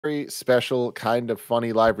very special kind of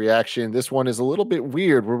funny live reaction. This one is a little bit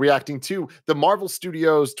weird. We're reacting to the Marvel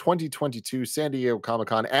Studios 2022 San Diego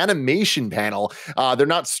Comic-Con animation panel. They're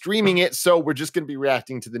not streaming it, so we're just going to be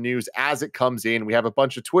reacting to the news as it comes in. We have a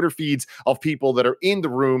bunch of Twitter feeds of people that are in the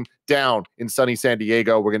room down in sunny San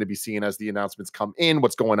Diego. We're going to be seeing as the announcements come in,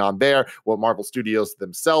 what's going on there, what Marvel Studios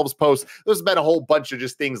themselves post. There's been a whole bunch of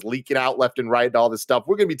just things leaking out left and right and all this stuff.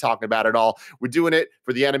 We're going to be talking about it all. We're doing it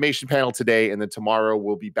for the animation panel today, and then tomorrow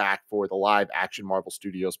we'll be back for the live action Marvel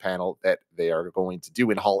Studios panel that they are going to do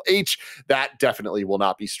in Hall H. That definitely will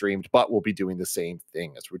not be streamed, but we'll be doing the same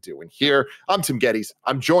thing as we're doing here. I'm Tim Geddes.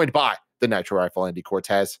 I'm joined by the Nitro Rifle Andy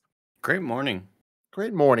Cortez. Great morning.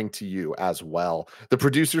 Great morning to you as well. The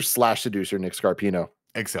producer slash seducer, Nick Scarpino.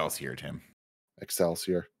 Excelsior, Tim.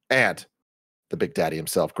 Excelsior. And the Big Daddy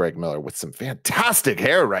himself, Greg Miller, with some fantastic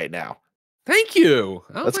hair right now. Thank you.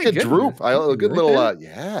 Oh, That's a good droop. A good little,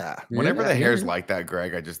 yeah. Whenever the hair's like that,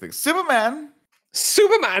 Greg, I just think Superman.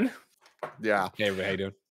 Yeah. Hey, how you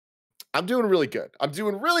doing? I'm doing really good. I'm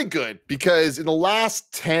doing really good because in the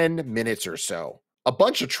last 10 minutes or so, a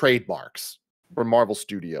bunch of trademarks from Marvel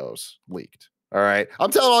Studios leaked. All right. I'm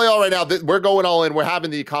telling all y'all right now that we're going all in. We're having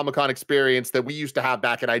the Comic-Con experience that we used to have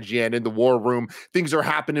back at IGN in the war room. Things are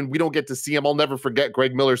happening. We don't get to see them. I'll never forget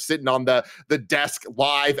Greg Miller sitting on the desk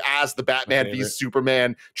live as they v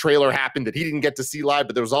Superman trailer happened that he didn't get to see live,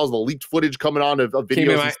 but there was all the leaked footage coming on of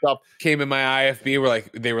videos and stuff. Came in my IFB.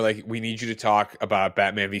 They were like, we need you to talk about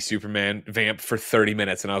Batman v Superman vamp for 30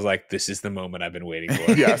 minutes. And I was like, this is the moment I've been waiting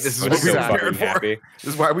for. Yes. This is what we prepared for.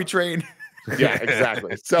 This is why we train. Yeah,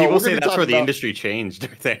 exactly. So people say that's where the industry changed.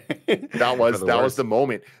 That was the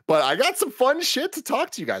moment. But I got some fun shit to talk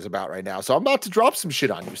to you guys about right now. So I'm about to drop some shit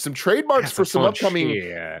on you. Some trademarks for some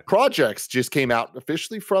upcoming projects just came out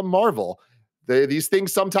officially from Marvel. These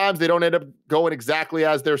things sometimes they don't end up going exactly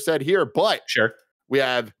as they're said here, but sure, we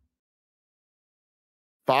have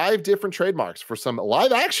 5 different trademarks for some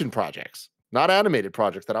live action projects, not animated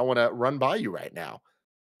projects, that I want to run by you right now.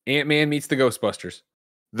 Ant-Man meets the Ghostbusters.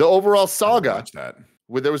 The overall saga, that.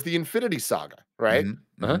 There was the Infinity Saga, right?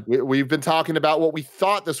 We've been talking about what we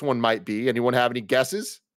thought this one might be. Anyone have any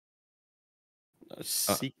guesses?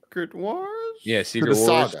 Secret Wars? Yeah, Secret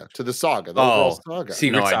Wars. To the saga. The overall saga.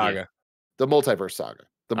 Secret Saga. The multiverse saga.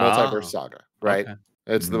 The multiverse saga, right? Okay.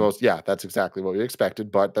 It's the most, that's exactly what we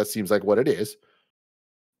expected, but that seems like what it is.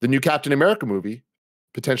 The new Captain America movie,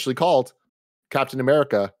 potentially called Captain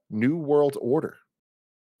America New World Order.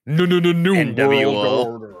 No.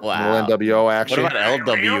 NWO. Wow. No NWO action. What about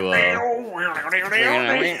LWO? How does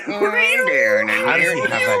he have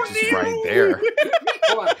that just right there?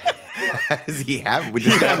 How does he have? We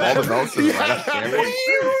just have all the belts right up there.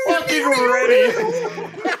 Fucking ready.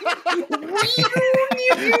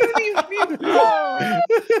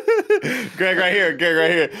 Greg right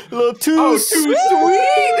here. A little too sweet.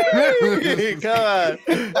 Come on.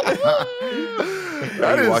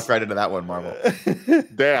 Walked right into that one, Marvel.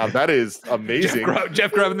 Damn, that is amazing.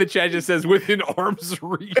 Jeff Grubb in the chat just says within arm's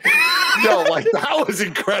reach. No, like that was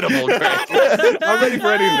incredible, Greg. I'm ready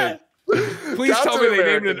for anything. Please tell me they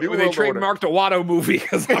named it when they trademarked a Watto movie,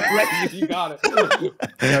 because I'm ready if you got it.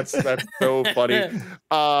 That's so funny.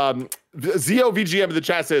 ZOVGM in the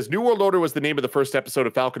chat says New World Order was the name of the first episode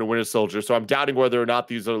of Falcon and Winter Soldier, so I'm doubting whether or not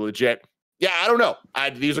these are legit. Yeah, I don't know.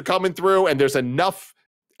 These are coming through, and there's enough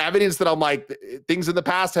evidence that I'm like, things in the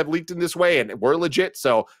past have leaked in this way, and we're legit,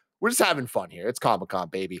 so we're just having fun here. It's Comic-Con,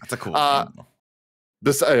 baby. That's a cool name.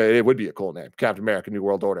 It would be a cool name. Captain America, New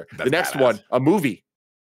World Order. The next one, a movie.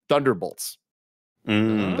 Thunderbolts.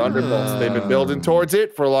 Thunderbolts. They've been building towards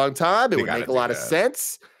it for a long time. It would make a lot of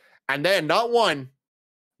sense. And then not one,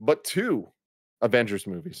 but 2 Avengers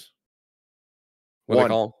movies. What do they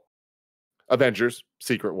call them? Avengers,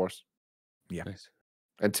 Secret Wars. Yeah. Nice.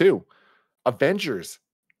 And 2, Avengers,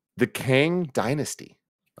 the Kang Dynasty.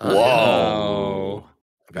 Whoa.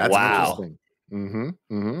 That's interesting.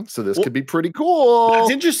 So this could be pretty cool.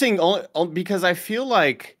 It's interesting because I feel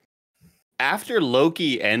like after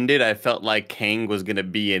Loki ended, I felt like Kang was going to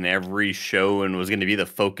be in every show and was going to be the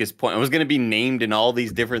focus point. It was going to be named in all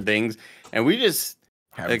these different things. And we just,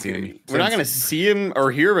 we're not going to see him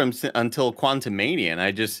or hear him until Quantumania. And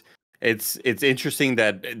it's interesting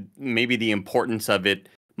that maybe the importance of it,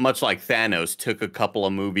 much like Thanos, took a couple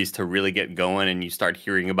of movies to really get going and you start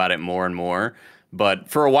hearing about it more and more. But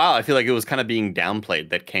for a while, I feel like it was kind of being downplayed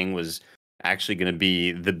that Kang was actually going to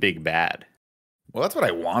be the big bad. Well, that's what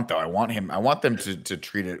I want, though. I want them to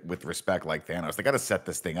treat it with respect like Thanos. They got to set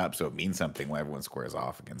this thing up so it means something when everyone squares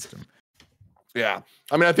off against him. Yeah.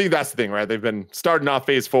 I mean, I think that's the thing, right? They've been starting off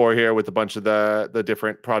phase 4 here with a bunch of the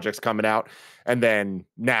different projects coming out. And then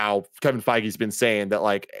now Kevin Feige's been saying that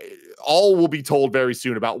like all will be told very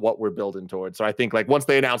soon about what we're building towards. So I think like once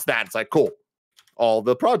they announce that, it's like, cool. All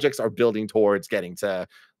the projects are building towards getting to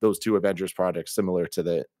those 2 Avengers projects similar to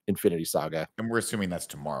the Infinity Saga. And we're assuming that's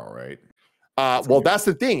tomorrow, right? Well, that's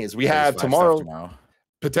the thing is we have Phase 5 tomorrow, stuff tomorrow.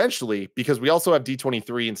 potentially, because we also have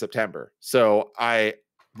D23 in September. So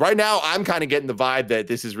right now I'm kind of getting the vibe that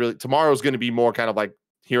this is really tomorrow's going to be more kind of like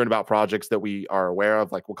hearing about projects that we are aware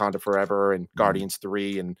of, like Wakanda Forever and Guardians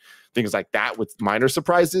 3 and things like that with minor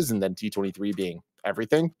surprises, and then D23 being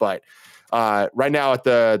everything. But right now at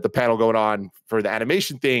the panel going on for the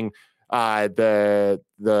animation thing, the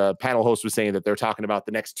panel host was saying that they're talking about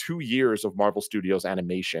the next 2 years of Marvel Studios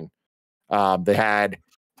animation. They had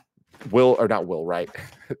Will Wright.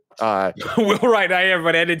 Will Wright, I am,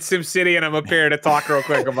 but I did SimCity, and I'm up here to talk real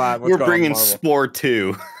quick about what's We're going bringing on with Marvel. Spore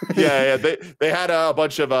 2. yeah. They had a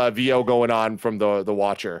bunch of VO going on from the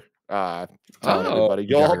Watcher. Telling everybody,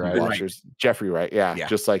 you'll help Jeffrey Wright. watchers. Jeffrey Wright, yeah, Yeah.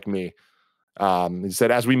 just like me. He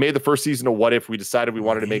said, as we made the first season of What If, we decided we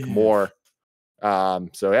wanted to make more.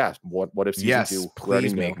 So yeah, what if season 2?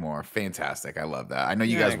 Please make more. Fantastic. I love that. I know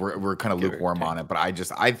you guys were kind of lukewarm on it, but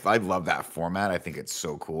I love that format. I think it's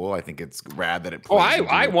so cool. I think it's rad that it plays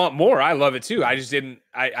I want more. I love it too. I just didn't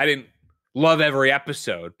love every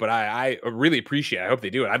episode, but I really appreciate it. I hope they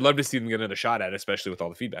do it. I'd love to see them get another shot at it, especially with all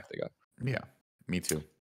the feedback they got. Yeah, me too.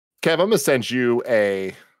 Kev, I'm gonna send you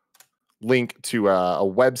a link to a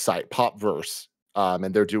website, Popverse.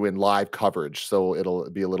 And they're doing live coverage, so it'll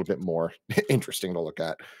be a little bit more interesting to look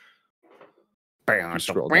at.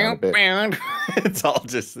 Scroll down a bit.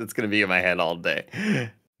 It's gonna be in my head all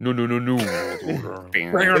day. No.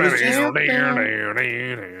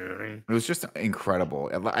 It was just incredible.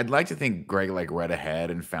 I'd like to think Greg like read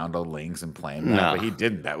ahead and found all the links and planned that, but he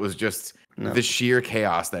didn't. That was just the sheer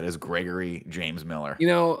chaos that is Gregory James Miller. You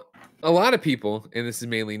know, a lot of people, and this is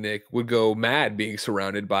mainly Nick, would go mad being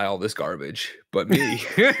surrounded by all this garbage. But me,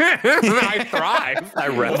 I thrive. I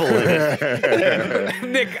revel in it.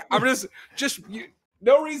 Nick, I'm just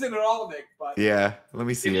no reason at all, Nick. But Yeah, let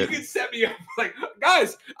me see if it. you can set me up, like,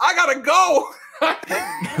 guys, I gotta go.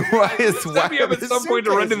 Set me up at some point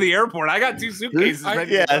to run to the airport. I got 2 suitcases. ready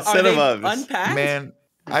to go. Set them up. Unpacked? Man,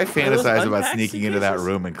 I those fantasize about unpacked sneaking into that suitcases?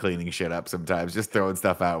 room and cleaning shit up sometimes, just throwing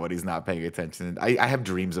stuff out when he's not paying attention. I have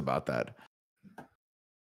dreams about that.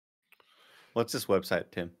 What's this website,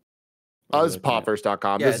 Tim? It's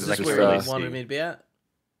popverse.com. Yeah, This is is this just where really you wanted me to be at?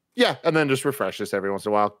 yeah, and then just refresh this every once in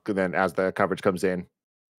a while. And then as the coverage comes in.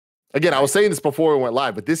 Again, I was saying this before we went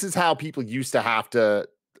live, but this is how people used to have to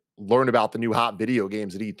learn about the new hot video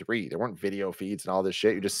games at E3. There weren't video feeds and all this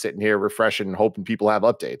shit. You're just sitting here refreshing and hoping people have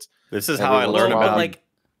updates. This is how I Every once learned in a while, about like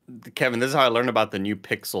Kevin. This is how I learned about the new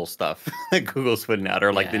Pixel stuff that Google's putting out,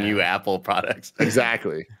 or like the new Apple products.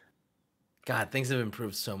 Exactly. God, things have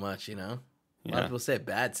improved so much, you know? A lot Yeah. of people say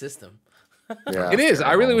bad system. Yeah. It is.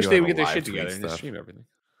 I really wish You they have would get their live shit tweet together and stuff. just stream everything.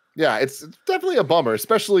 Yeah, it's definitely a bummer,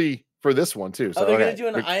 especially for this one too. So Oh, they're okay.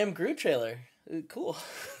 gonna do an I Am Groot trailer. Cool.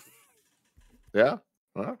 Yeah.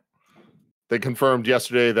 Well, they confirmed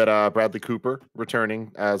yesterday that Bradley Cooper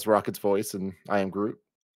returning as Rocket's voice and I Am Groot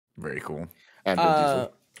Very cool. and Vin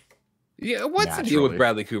Diesel. Yeah, what's the deal with Naturally.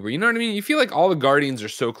 Bradley Cooper? You know what I mean? You feel like all the Guardians are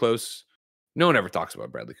so close. No one ever talks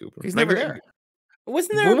about Bradley Cooper. He's Like, never there.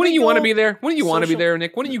 Wasn't there? Well, a wouldn't big you want to old be there? Wouldn't you want to be social- there,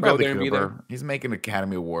 Nick? Wouldn't you go Bradley there and be there? Cooper, he's making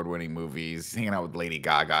Academy Award winning movies. He's hanging out with Lady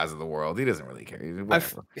Gaga's of the world. He doesn't really care.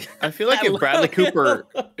 Whatever. I feel like I if Bradley love Cooper,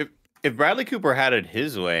 if Bradley Cooper had it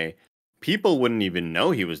his way, people wouldn't even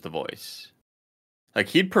know he was the voice. Like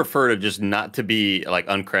he'd prefer to just not to be like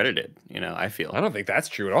uncredited. You know, I feel. I don't think that's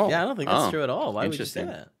true at all. Yeah, I don't think that's Oh, true at all. Why would you say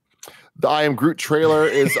interesting. that? The I Am Groot trailer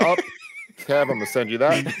is up. Kev, I'm gonna send you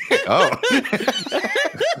that. Oh,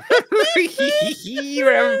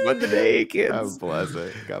 You're having fun today, kids. God bless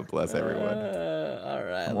it. God bless everyone. All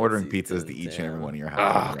right. I'm ordering pizzas to each and every one of your Oh,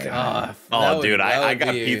 houses. God. Oh, dude, I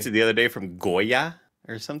got pizza the other day from Goya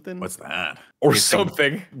or something. What's that? Or It's some-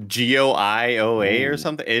 something. GOIOA or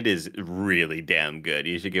something. It is really damn good.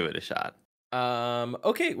 You should give it a shot.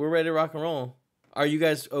 Okay, we're ready to rock and roll. Are you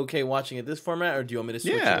guys okay watching it this format, or do you want me to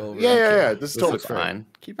switch Yeah. it over? Yeah. This is This totally looks fine. fine.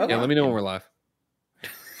 Keep it Okay. Yeah, let me know when we're live.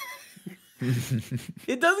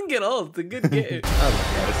 It doesn't get old. It's a good game.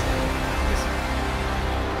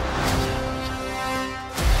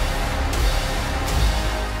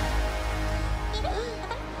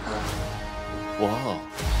 Whoa.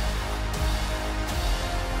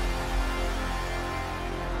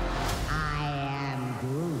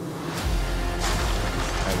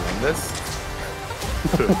 I love this.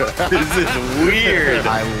 This is weird.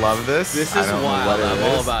 I love this. This I is don't know wild. what it I'm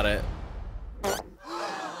all is. about it.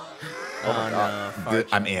 Oh, no.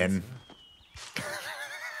 I'm in.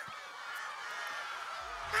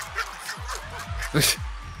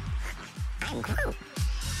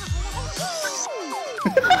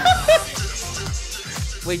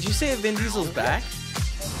 Wait, did you say Vin Diesel's back?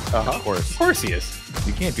 Of course. Of course he is.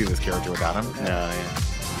 You can't do this character without him. No, yeah.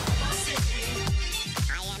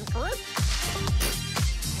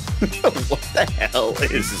 What the hell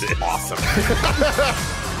is this? Awesome.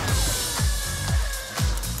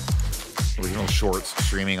 Original shorts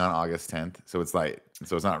streaming on August 10th. So it's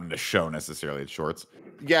not the show necessarily, it's shorts.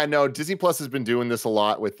 Yeah, no, Disney Plus has been doing this a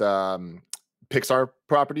lot with Pixar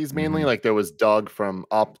properties mainly. Like there was Doug from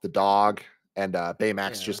Up the Dog, and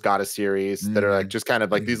Baymax just got a series that are like just kind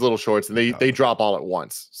of like these little shorts, and they drop all at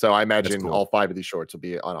once. So I imagine all 5 of these shorts will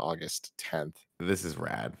be on August 10th. This is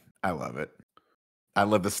rad. I love it. I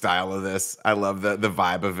love the style of this. I love the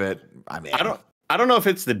vibe of it. I mean, I don't know if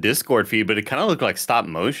it's the Discord feed, but it kind of looked like stop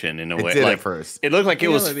motion in a way. It did like, at first. It looked like it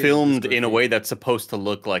was maybe filmed Discord in a feed. way that's supposed to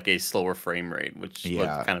look like a slower frame rate, which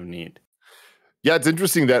looked kind of neat. Yeah, it's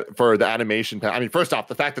interesting that for the animation, I mean, first off,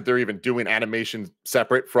 the fact that they're even doing animation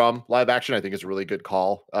separate from live action, I think is a really good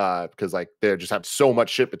call because like they just have so much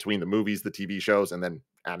shit between the movies, the TV shows, and then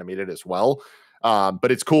animated as well.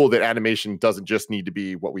 But it's cool that animation doesn't just need to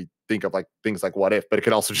be what we think of like things like What If, but it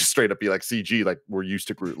could also just straight up be like CG, like we're used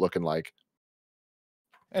to Groot looking like.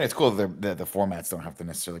 And it's cool that the formats don't have to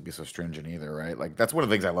necessarily be so stringent either, right? Like that's one of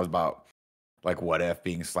the things I love about like What If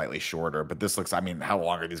being slightly shorter. But this looks, I mean, how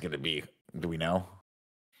long are these going to be? Do we know?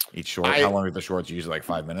 Each short? How long are the shorts? Usually like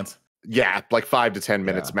 5 minutes? Yeah, like 5 to 10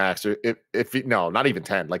 minutes max. Or if no, not even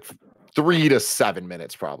 10, like 3 to 7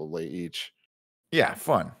 minutes probably each. Yeah,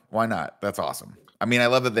 fun. Why not? That's awesome. I mean, I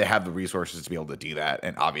love that they have the resources to be able to do that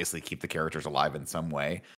and obviously keep the characters alive in some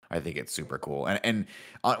way. I think it's super cool. And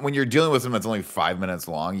when you're dealing with something that's only 5 minutes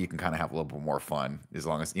long, you can kind of have a little bit more fun as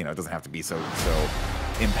long as, you know, it doesn't have to be so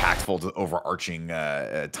impactful to the overarching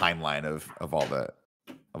timeline of all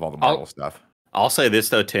the Marvel stuff. I'll say this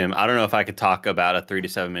though, Tim. I don't know if I could talk about a 3 to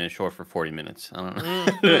 7 minute short for 40 minutes. I don't know.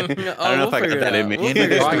 I don't know if I got that in me.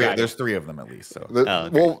 There's three of them at least. So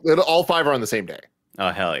Well, all 5 are on the same day. Oh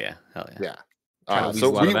hell yeah, Yeah. So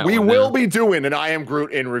we will be doing an I Am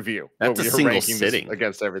Groot in review. That's a single sitting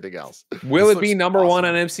against everything else. Will it be number one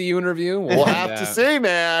on MCU in review? We'll have to see,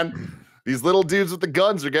 man. These little dudes with the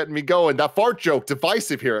guns are getting me going. That fart joke,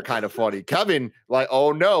 divisive here, kind of funny. Kevin, like,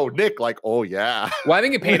 oh no. Nick, like, oh yeah. Well, I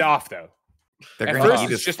think it paid off though. They're At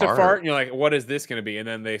first, it's just a fart, and you're like, "What is this going to be?" And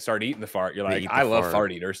then they start eating the fart. You're like, "I love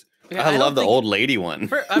fart eaters." Yeah, I love the old lady one.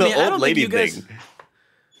 The old lady thing.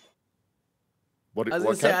 I was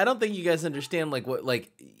gonna say, I don't think you guys understand like what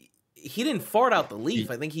like he didn't fart out the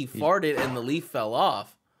leaf. I think he farted and the leaf fell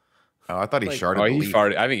off. Oh, I thought he Like- farted. Oh, the he leaf.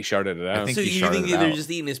 farted. I think he sharted it out. think So he you think sharted they're out.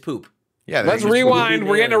 just eating his poop? Yeah, Let's rewind.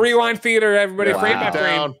 We're getting a rewind theater, everybody. Yeah. Frame by Wow. frame.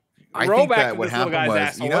 Down. I Roll think back that to what this little happened guy's was,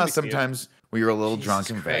 asshole. you know, Let how me see it. sometimes when you're a little Jesus drunk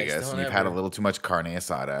in Christ, Vegas don't and you've had a ever. little too much carne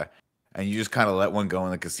asada, and you just kind of let one go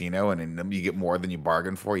in the casino, and then you get more than you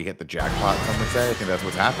bargained for. You hit the jackpot. Some would say. I think that's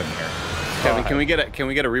what's happening here. Kevin, can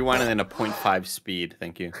we get a rewind and then a 0.5 speed?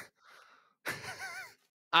 Thank you.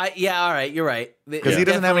 Yeah, all right, you're right. Because he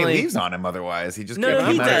doesn't have any leaves on him. Otherwise, he just No, kept he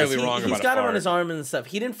coming out. does. really wrong He's about got a him on fart. his arm and stuff.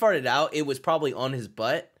 He didn't fart it out. It was probably on his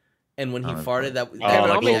butt, and when he farted, that Kevin, like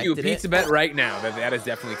I'll make you a connected it. pizza bet right now that is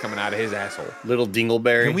definitely coming out of his asshole. Little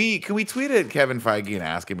dingleberry. Can we tweet at Kevin Feige and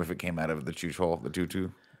ask him if it came out of the chooch hole, the tutu?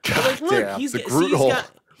 But like, look, damn, he's the got, Groot see, hole.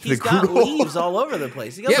 he's The got Groot hole. leaves all over the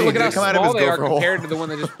place. He got Yeah, leaves. look at how Did it come out of small his they are gopher hole? compared to the one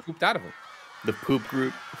that just pooped out of him. The poop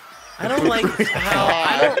group. I don't like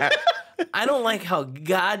how I don't like how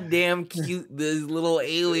goddamn cute these little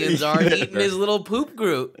aliens are eating his little poop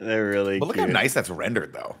Groot. They're really But look cute. how nice that's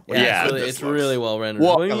rendered, though. Yeah, it's really well rendered.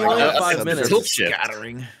 Well, Well, you like, only have that's 5 a minutes. tilt shift.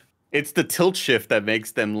 Scattering. It's the tilt shift that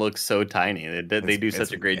makes them look so tiny. They do such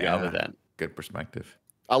It's- a great job with yeah. that. Good perspective.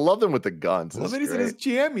 I love them with the guns. Well, It's then he's in his great.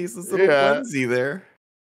 jammies, this little Yeah. onesie there.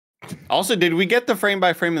 Also, did we get the frame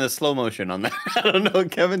by frame of the slow motion on that? I don't know,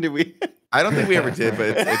 Kevin. Did we? I don't think we ever did,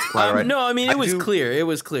 but it's quite right. No, I mean it was do- clear. It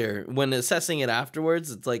was clear when assessing it afterwards.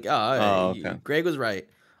 It's like, okay. Greg was right.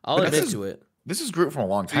 I'll But admit this to it. This is Groot from a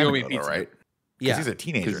long So you time owe me ago, though, pizza. right? Yeah, He's a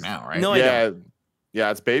teenager now, right? No, I don't.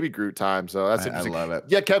 Yeah, it's baby Groot time. So that's I interesting. love it.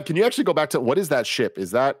 Yeah, Kev, can you actually go back to what is that ship?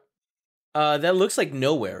 Is that That looks like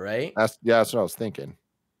nowhere, right? that's what I was thinking.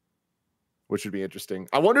 Which would be interesting.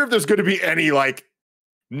 I wonder if there's going to be any like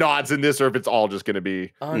nods in this, or if it's all just going to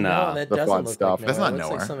be. Oh Nah, no, that the doesn't fun look stuff. like That's nowhere. not It looks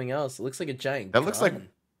nowhere. like something else. It looks like a giant. That looks like gun.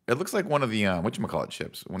 It looks like one of the whatchamacallit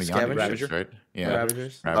ships. One of the Scavengers? ships, right? Yeah.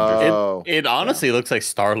 Ravagers. Oh, It honestly looks like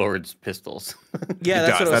Star-Lord's pistols. Yeah, It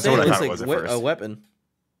that's does. what I was That's saying. what I It looks thought it like was at a first. weapon.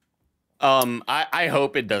 I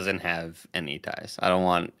hope it doesn't have any ties. I don't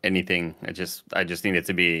want anything. I just need it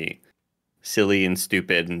to be silly and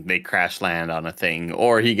stupid, and they crash land on a thing,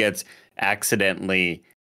 or he gets accidentally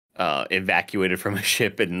evacuated from a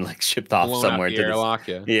ship and like shipped off Blown somewhere out the to airlock.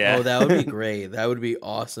 Yeah. yeah. Oh, that would be great. That would be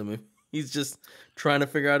awesome. If he's just trying to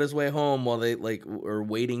figure out his way home while they like are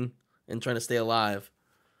waiting and trying to stay alive.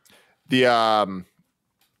 the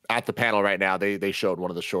at the panel right now, they showed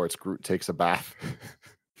one of the shorts. Groot takes a bath.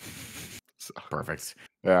 So, Perfect.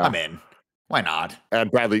 yeah, I'm in. Why not? and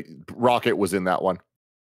Bradley Rocket was in that one.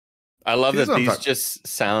 I love This is that what I'm these talking- just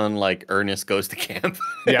sound like Ernest Goes to Camp.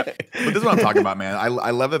 Yeah. But this is what I'm talking about, man. I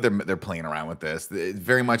love that they're playing around with this. It's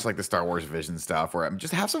very much like the Star Wars Vision stuff, where I'm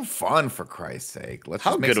just have some fun for Christ's sake. Let's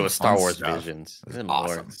How just make good some was fun Star Wars stuff. Visions? It's Good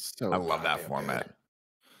awesome. Lord. So I love that format.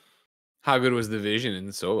 How good was the Vision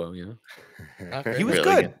in Solo? You know. He was Really good.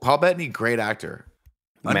 good. Paul Bettany, great actor.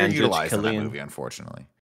 Mandrich Underutilized in that Killian. movie, unfortunately.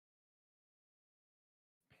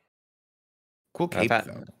 Cool I've cape, had,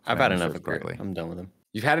 though. I've if I had remember enough of Groot. correctly. I'm done with him.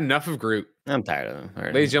 You've had enough of Groot, I'm tired of him. All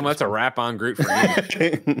right. ladies and gentlemen. That's a wrap on Groot for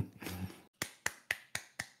you.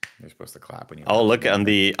 You're supposed to clap when you. Oh, look on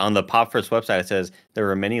the Pop First website. It says there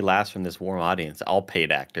were many laughs from this warm audience, all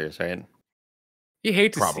paid actors, right? You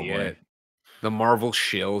hate to Probably. see it. The Marvel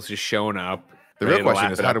shills just showing up. The ready real to question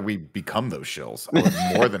laugh is, it how up. do we become those shills? I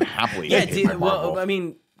would more than happily. Yeah, be paid by well, Marvel. I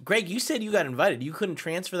mean, Greg, you said you got invited. You couldn't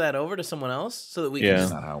transfer that over to someone else so that we Yeah. can That's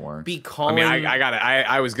just not how it works. be I calling. mean,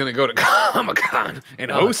 I was gonna go to Comic-Con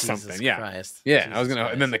and Oh, host Jesus something. Yeah, Christ. yeah. I was Jesus gonna,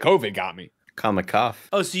 and then the Christ. COVID got me. Comic Cough.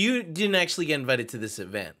 Oh, so you didn't actually get invited to this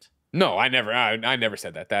event? No, I never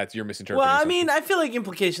said that. That's you're misinterpreting. Well, I something. mean, I feel like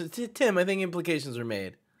implications. Tim, I think implications are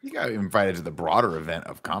made. You got invited to the broader event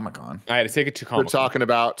of Comic Con. I had to take it to We're Comic-Con. talking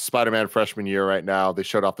about Spider-Man freshman year right now. They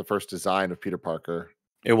showed off the first design of Peter Parker.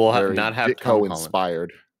 It will Very not have Ditko Tom Holland.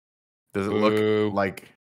 inspired. Does it Boo. look like?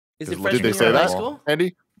 Is Does it it look- Did freshman they say year in high that, school?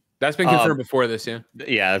 Andy? That's been Um, confirmed before this. Yeah.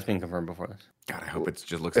 Yeah, that's been confirmed before this. God, I hope it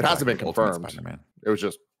just looks. It hasn't like been Ultimate confirmed. Spider-Man. It was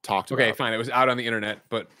just talked Okay, about. fine. It was out on the internet,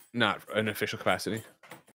 but not an official capacity.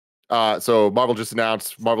 So Marvel just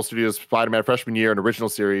announced Marvel Studios Spider-Man freshman year, an original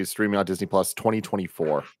series streaming on Disney Plus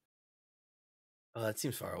 2024. Oh, that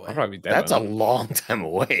seems far away. I'll probably be dead. That's by a then. long time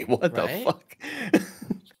away. What Right? the fuck?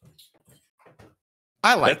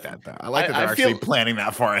 I like That's- that though. I like that I they're feel- actually planning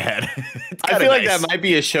that far ahead. It's I kinda feel like nice. that might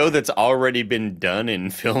be a show that's already been done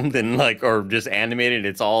and filmed and like, or just animated.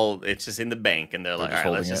 It's just in the bank, and they're like, just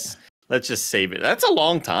all right, holding let's just save it. That's a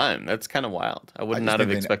long time. That's kind of wild. I would just not have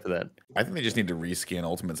think they- expected that. I think they just need to reskin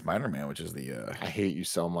Ultimate Spider-Man, which is the I hate you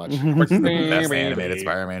so much. best animated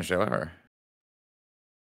Spider-Man show ever.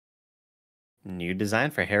 New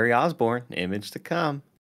design for Harry Osborn. Image to come.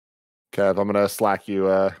 Kev, I'm gonna slack you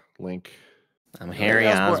a link. I'm Harry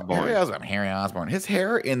Osborn. Harry Osborn. His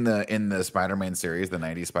hair in the Spider-Man series, the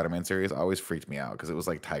 '90s Spider-Man series, always freaked me out because it was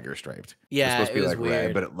like tiger striped. Yeah, it was supposed to it be was like weird.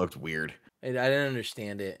 red, but it looked weird. I didn't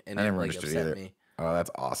understand it, and I it never like understood upset either. me. Oh,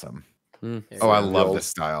 that's awesome. Mm. Oh, I Very love old. this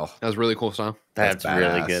style. That was really cool style. That's really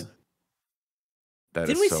badass. good. That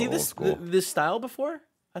Didn't is we so see old this school. this style before?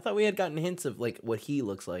 I thought we had gotten hints of like what he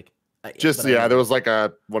looks like. Just but I yeah, don't- there was like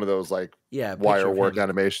one of those like yeah picture wire of work him.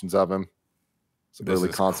 animations of him. Some This early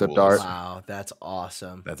is concept cool. art. Wow, that's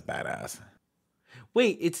awesome. That's badass.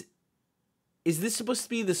 Wait, is this supposed to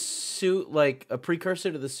be the suit, like a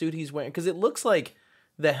precursor to the suit he's wearing? Because it looks like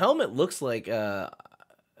the helmet looks like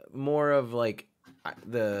more of like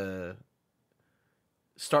the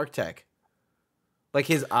Stark Tech. Like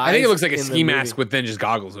his eyes. I think it looks like a in the ski movie. mask with then just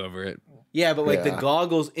goggles over it. Yeah, but like the Yeah.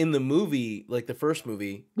 goggles in the movie, like the first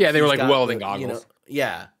movie. Yeah, they were he's like got welding the, goggles.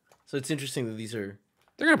 yeah. So it's interesting that these are.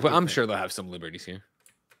 They're gonna put. I'm sure they'll have some liberties here.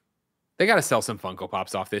 They got to sell some Funko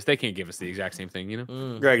Pops off this. They can't give us the exact same thing, you know.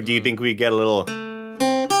 Mm, Greg, do you think we get a little?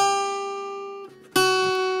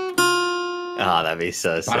 Oh, that'd be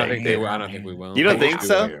so sick. I don't think they will. I don't think we will. You don't They think just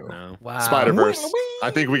so? do it. No. wow. Spider Verse.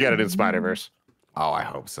 I think we get it in Spider Verse. Oh, I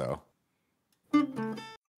hope so.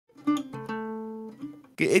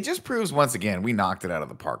 It just proves once again we knocked it out of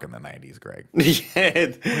the park in the '90s, Greg.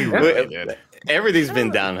 Yeah, We really did. everything's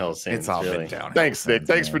been downhill since. It's all really. been down. Thanks, Nick.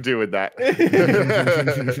 Thanks for doing that.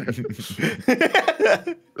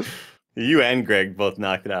 You and Greg both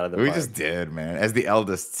knocked it out of the We park. just did, man. As the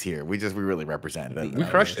eldest here, we really represented it. We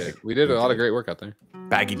crushed it. We did a lot of great work out there.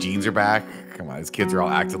 Baggy jeans are back. Come on, these kids are all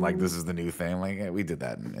acting like this is the new thing. Like yeah, we did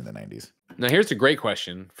that in the '90s. Now here's a great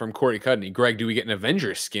question from Corey Cudney. Greg, do we get an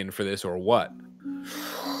Avengers skin for this or what?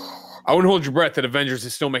 I wouldn't hold your breath that Avengers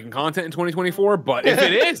is still making content in 2024, but if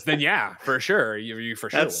it is, then yeah, for sure. You for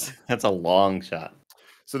sure. That's a long shot.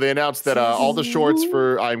 So they announced that all the shorts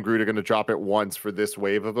for I Am Groot are going to drop at once for this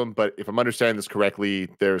wave of them. But if I'm understanding this correctly,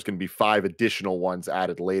 there's going to be 5 additional ones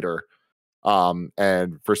added later.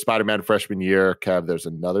 And for Spider-Man freshman year, Kev, there's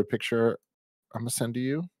another picture I'm going to send to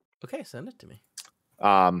you. Okay, send it to me.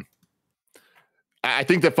 I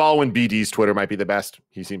think that following BD's Twitter might be the best.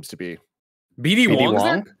 He seems to be. BD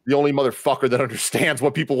Wong? The only motherfucker that understands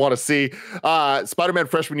what people want to see. Spider-Man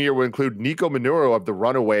freshman year will include Nico Minoru of The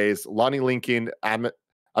Runaways, Lonnie Lincoln,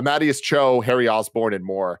 Amadeus Cho, Harry Osborn, and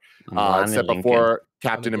more. Except before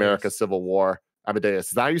Captain America Civil War. Amadeus.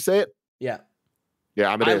 Is that how you say it? Yeah.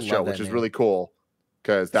 Yeah, Amadeus Cho, which is really cool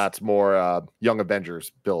because that's more Young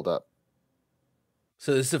Avengers build up.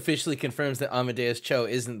 So this officially confirms that Amadeus Cho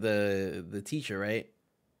isn't the teacher, right?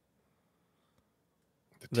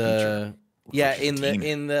 So let's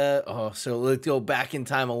go back in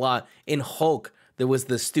time a lot. In Hulk, there was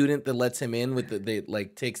the student that lets him in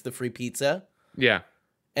with takes the free pizza. Yeah.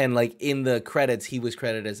 And in the credits, he was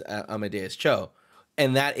credited as Amadeus Cho.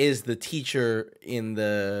 And that is the teacher in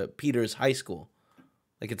the Peters High School.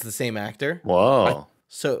 It's the same actor. Whoa.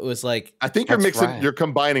 So it was I think you're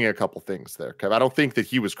combining a couple things there, Kev. I don't think that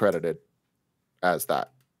he was credited as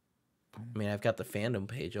that. I mean, I've got the fandom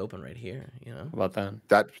page open right here, About that?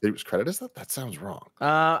 That he was credited as that? That sounds wrong.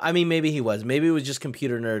 I mean, maybe he was. Maybe it was just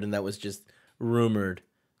Computer Nerd and that was just rumored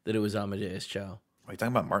that it was Amadeus Cho. Are you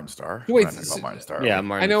talking about Martin Starr? Wait, about Martin Starr. Yeah,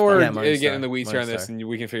 Martin. I know we're Martin getting in the weeds here on this, and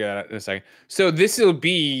we can figure that out in a second. So this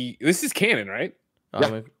is canon, right?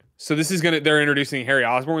 Yeah. So this is they're introducing Harry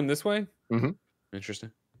Osborn this way? Mm-hmm.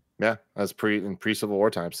 Interesting. Yeah, that's pre-Civil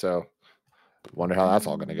War time, so wonder how that's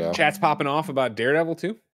all gonna go. Chat's popping off about Daredevil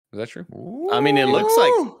too. Is that true? I mean, it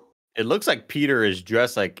looks like Peter is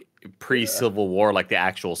dressed like pre-Civil War, like the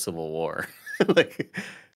actual Civil War.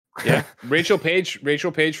 Yeah. Rachel Page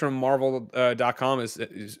from Marvel.com is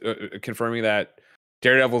confirming that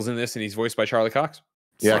Daredevil's in this and he's voiced by Charlie Cox.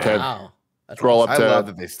 Yeah, okay. Wow. Scroll up I to love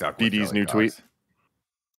that they stuck with BD's Charlie new Cox. tweet.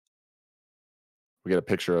 We get a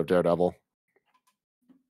picture of Daredevil.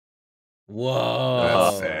 Whoa.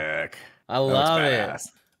 That's sick. I love it. Badass.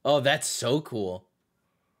 Oh, that's so cool.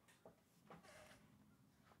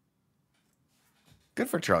 Good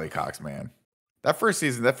for Charlie Cox, man. That first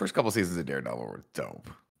couple seasons of Daredevil were dope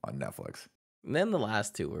on Netflix. And then the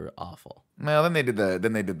last 2 were awful. Well, then they did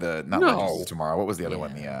the not Legends of Tomorrow. What was the other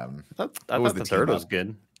one? The I thought the third was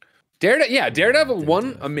good. Daredevil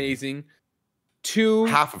 1 amazing. 2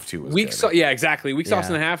 half of 2 was weak good. yeah, exactly. Weak sauce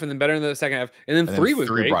and a half, and then better in the second half. And then 3 was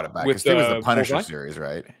 3 great. brought it back. With 3 was the Punisher Bullseye. series,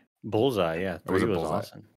 right? Bullseye, yeah. Or was 3 it was Bullseye?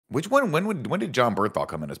 awesome. Which one? When did John Bernthal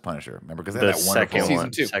come in as Punisher? Remember, because The that second wonderful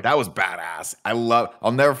one. Season 2. That was badass.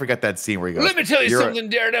 I'll never forget that scene where he goes, Let me tell you "You're a-" something,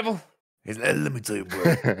 Daredevil. He's like, let me tell you,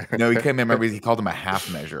 bro. No, he came in. Remember, he called him a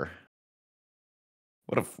half measure.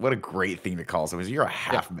 What a great thing to call someone. You're a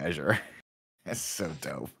half measure. That's so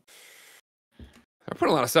dope. I put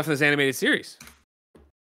a lot of stuff in this animated series.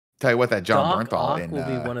 Tell you what, that John Doc Bernthal Ock in will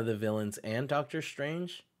be one of the villains and Doctor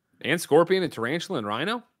Strange. And Scorpion and Tarantula and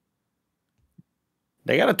Rhino.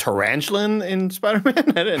 They got a tarantula in Spider-Man?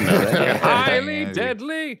 I didn't know that. Highly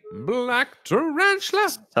deadly black tarantula.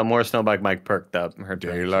 Some more Snowbike Mike perked up. Her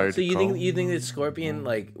Daylight. So you think that Scorpion,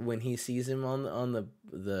 when he sees him on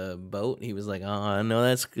the boat, he was like, "Oh, I know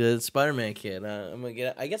that's good, Spider-Man kid. I'm gonna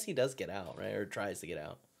get out." I guess he does get out, right, or tries to get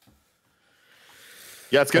out.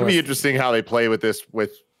 Yeah, it's gonna be interesting how they play with this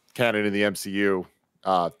with canon in the MCU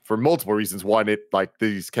for multiple reasons. One,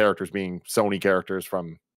 these characters being Sony characters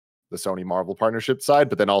from the Sony Marvel partnership side,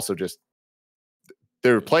 but then also just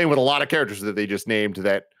they're playing with a lot of characters that they just named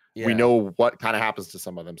that we know what kind of happens to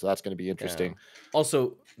some of them. So that's going to be interesting. Yeah.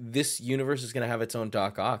 Also, this universe is going to have its own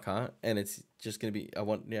Doc Ock, huh? And it's just going to be,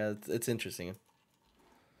 it's interesting.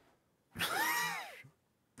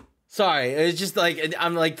 Sorry, it's just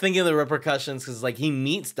I'm thinking of the repercussions because he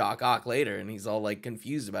meets Doc Ock later and he's all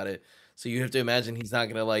confused about it. So you have to imagine he's not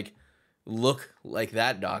going to look like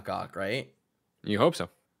that Doc Ock, right? You hope so.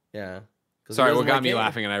 Yeah. Sorry, what got me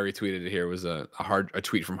laughing and I retweeted it here was a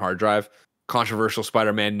tweet from Hard Drive. Controversial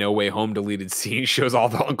Spider-Man No Way Home deleted scene shows all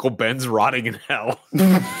the Uncle Ben's rotting in hell.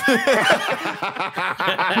 Peter.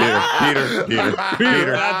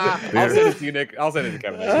 I'll send it to you, Nick. I'll send it to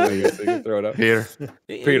Kevin. So you can throw it up.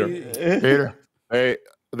 Peter.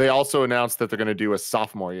 They also announced that they're going to do a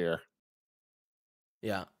sophomore year.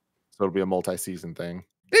 Yeah. So it'll be a multi-season thing.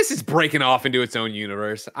 This is breaking off into its own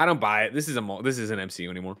universe. I don't buy it. This isn't MCU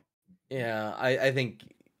anymore. Yeah, I think.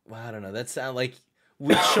 Well, I don't know. That sound like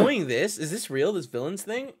with showing this. Is this real? This villains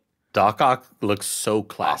thing? Doc Ock looks so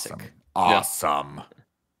classic. Awesome.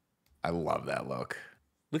 I love that look.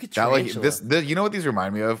 Look at That like Tarantula. you know what these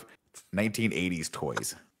remind me of? 1980s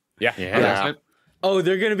toys. Yeah. Yeah. Oh,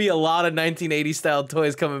 there are going to be a lot of 1980s style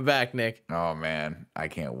toys coming back, Nick. Oh man, I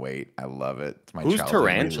can't wait. I love it. It's my Who's childhood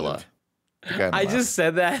Tarantula? relived. The guy on the I left. just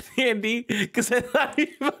said that, Andy, because I thought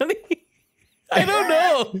it'd be funny. I don't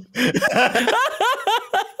know.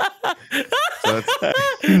 So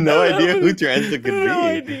it's, No idea who Tarantula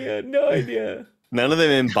could be. No idea. None of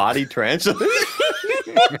them embody Tarantula.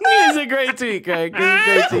 It's a great tweet, Craig.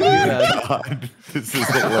 It's a great tweet. man. God, this is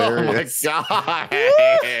Oh my hilarious. god.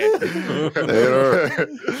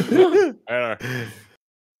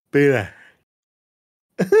 Beta.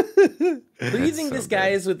 Who do you That's think so this guy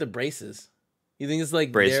good. is with the braces? You think it's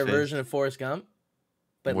like Brace their face. version of Forrest Gump?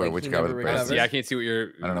 But Where, like which he guy with never the braces? recovers? Yeah, I can't see what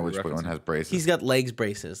you're. I don't know which one referencing. has braces. He's got leg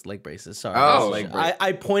braces. Sorry. Oh, leg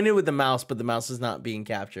I pointed with the mouse, but the mouse is not being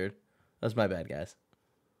captured. That's my bad, guys.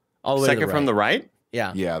 All the way to Second the from right. the right?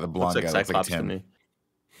 Yeah. yeah, the blonde Looks guy like looks like Cyclops to Tim.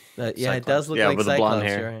 me. Yeah, it does look Yeah, like with the blonde Cyclops,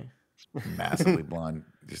 hair. you're right. Massively blonde.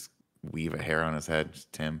 Just weave a hair on his head.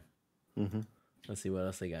 Just Tim. Mm-hmm. Let's see what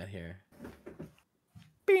else they got here.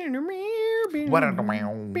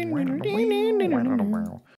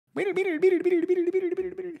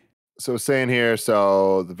 So saying here,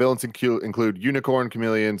 so the villains include Unicorn,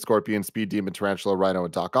 Chameleon, Scorpion, Speed Demon, Tarantula, Rhino,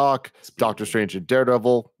 and Doc Ock. Doctor Strange and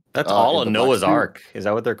Daredevil. That's all in of the black Noah's suit. Ark. Is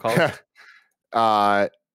that what they're called?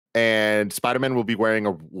 And Spider-Man will be wearing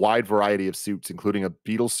a wide variety of suits, including a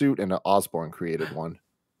Beetle suit and an Osborn created one.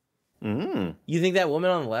 Mm. You think that woman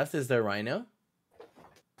on the left is their Rhino?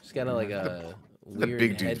 She's got like a The weird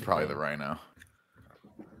big dude's head probably thing. the Rhino.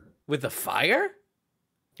 With the fire?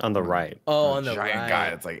 On the right. Oh, on the giant right. guy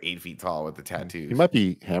that's like 8 feet tall with the tattoos. He might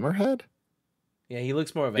be Hammerhead. Yeah, he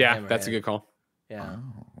looks more of a Yeah, hammerhead. that's a good call. Yeah.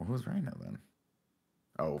 Oh, well, who's Rhino then?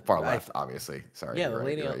 Oh, far I- left, obviously. Sorry. Yeah, you're the right,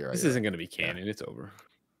 lady you're on- right, you're right, This you're isn't right. gonna be canon. It's over.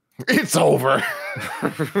 It's over.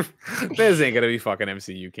 This ain't gonna be fucking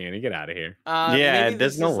MCU canon. Get out of here. Yeah, maybe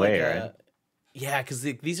there's this no is way, like right? Yeah, because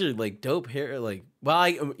these are like dope hair. Like, well,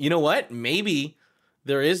 you know what? Maybe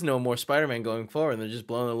there is no more Spider-Man going forward, and they're just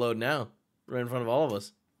blowing the load now, right in front of all of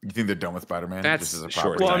us. You think they're done with Spider-Man? That's Just as a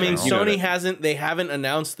short property Well, I in mean, general? You know Sony they haven't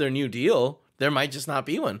announced their new deal. There might just not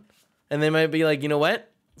be one, and they might be like, you know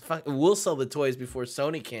what? Fuck, we'll sell the toys before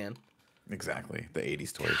Sony can. Exactly. The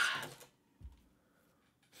 80s toys.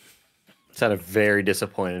 Sounded very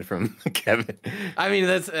disappointed from Kevin. I mean,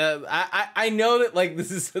 that's I know that like this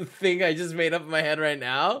is a thing I just made up in my head right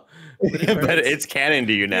now, but it But hurts. it's canon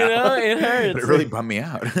to you now. You know, it But hurts. it really bummed me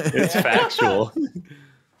out. It's factual.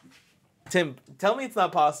 Tim, tell me it's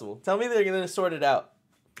not possible. Tell me they're gonna sort it out.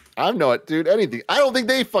 I'm not, dude. Anything. I don't think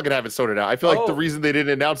they fucking have it sorted out. I feel like the Oh. reason they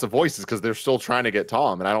didn't announce the voice is because they're still trying to get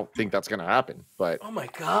Tom, and I don't think that's gonna happen. But Oh my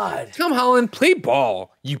god. Tom Holland, play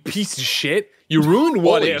ball, you piece of shit. You ruined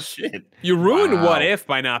What Holy If. shit. You ruined Wow. What If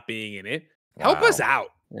by not being in it. Help us Wow. out.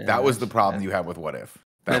 Yeah, That was the that's- problem you had with What If.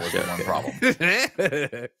 That was the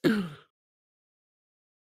one problem.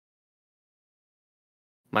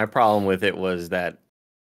 My problem with it was that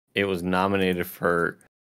it was nominated for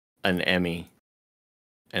an Emmy.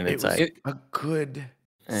 And It it's was like a good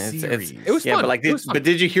series. it was yeah, fun. but like It was fun. but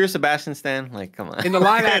did you hear Sebastian Stan? Like, come on. In the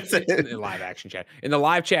live action, chat. In the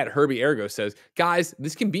live chat, Herbie Ergo says, "Guys,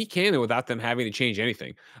 this can be canon without them having to change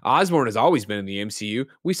anything. Osborn has always been in the MCU.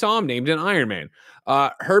 We saw him named an Iron Man."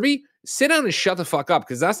 Herbie, sit down and shut the fuck up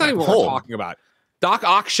because that's not even what we're Hold. talking about. Doc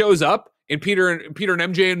Ock shows up, and Peter and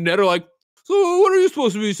MJ and Ned are like, "So what are you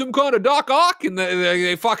supposed to be? Some kind of Doc Ock?" And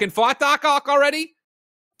they fucking fought Doc Ock already.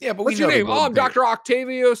 Yeah, but What's we your know name? people Oh, I'm in Peter. Dr.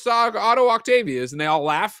 Octavius, Otto Octavius. And they all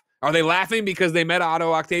laugh. Are they laughing because they met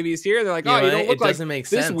Otto Octavius here? They're like, You oh, know you what? don't look It like doesn't make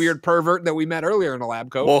this sense. weird pervert that we met earlier in the lab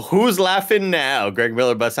coat. Well, who's laughing now? Greg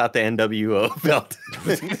Miller busts out the NWO belt.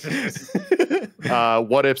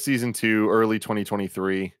 What If season 2, early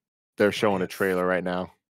 2023. They're showing a trailer right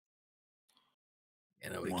now. Yeah,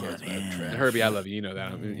 nobody cares about And trash. Herbie, I love you. You know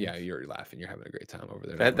that. Yeah, you're laughing. You're having a great time over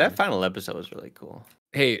there. Don't that worry. final episode was really cool.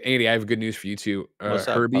 Hey, Andy, I have good news for you too. What's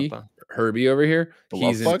up, Herbie, Papa? Herbie over here. The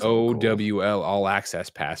He's an love bug? OWL All Access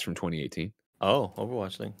Pass from 2018. Oh,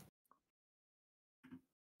 Overwatch League.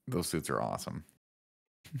 Those suits are awesome.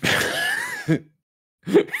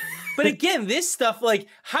 But again, this stuff, like,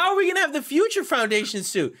 how are we gonna have the Future Foundation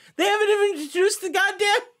suit? They haven't even introduced the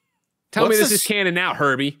goddamn. Tell me What's this this- is canon now,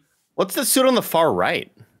 Herbie. What's the suit on the far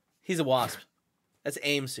right? He's a wasp. That's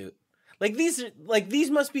AIM suit. Like these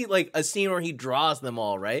must be like a scene where he draws them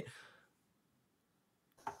all, right?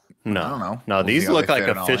 No, I don't know. No, We'll these see how look they like fit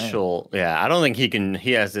it all in. official. Yeah, I don't think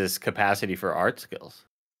he has this capacity for art skills.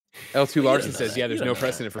 L2 Larson know says, that. yeah, You there's don't no know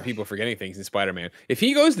precedent for people forgetting things in Spider-Man. If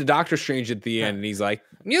he goes to Doctor Strange at the end and he's like,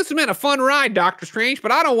 this has been a fun ride, Doctor Strange,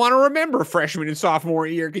 but I don't want to remember freshman and sophomore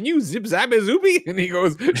year. Can you zip zap a zoopy? And he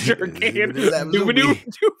goes, sure can. Doobie-doo.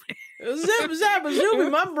 Zip zap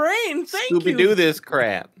zoomy, my brain. Thank Scooby you. do this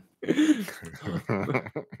crap.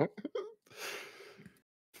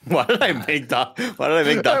 Why did I make Doctor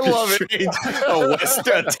love it. Strange a West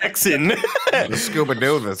Texan? Scooby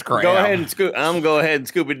Doo this crap. Go ahead and go ahead and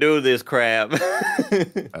Scooby Doo this crap.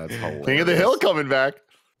 That's hilarious. King of the Hill coming back.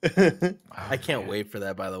 I can't wait for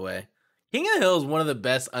that. By the way, King of the Hill is one of the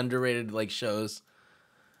best underrated like shows.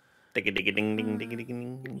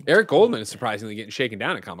 Eric Goldman is surprisingly getting shaken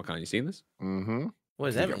down at Comic-Con. You seen this? Mm-hmm. What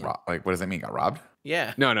does Did he that get mean? robbed? Like, what does that mean? Got robbed?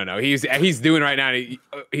 Yeah. No. He's doing right now.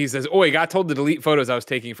 He says, "Oh, he got told to delete photos I was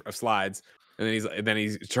taking of slides," and then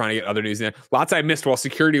he's trying to get other news in. Lots I missed while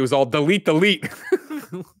security was all delete.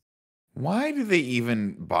 Why do they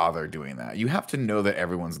even bother doing that? You have to know that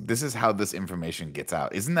this is how this information gets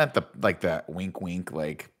out. Isn't that the wink wink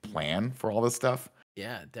like plan for all this stuff?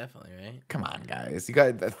 Yeah, definitely, right? Come on, guys. You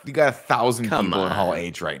got 1,000 Come people in Hall on.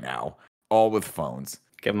 H right now, all with phones.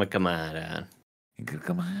 Give him a come on.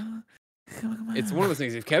 Come on. It's one of those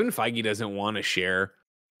things. If Kevin Feige doesn't want to share,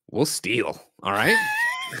 we'll steal. All right.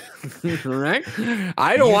 All right.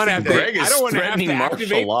 I don't want to have to. Greg I is don't want to have threatening to martial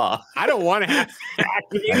activate. law. I don't want to have to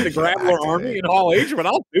activate the Grappler Army in Hall H, but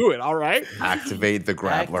I'll do it. All right. Activate the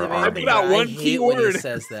Grappler Activate Army. Put out one I hate key when he word.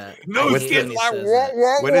 says that. No I hate kids when he like says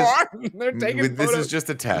what, that. what. They're taking This photos. is just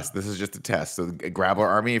a test. This is just a test. So, Grappler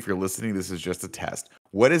Army, if you're listening, this is just a test.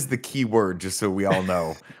 What is the key word, just so we all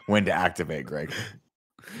know when to activate, Greg?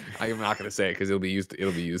 I'm not going to say it because it'll be used.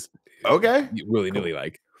 It'll be used. Okay. Willy nilly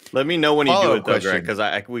like. Let me know when you do Follow-up it though, Greg, question. because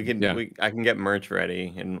I Yeah. can get merch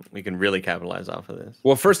ready and we can really capitalize off of this.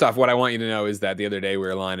 Well, first off, what I want you to know is that the other day we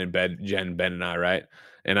were lying in bed, Jen, Ben, and I, right?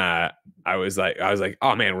 And I was like,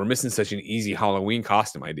 oh man, we're missing such an easy Halloween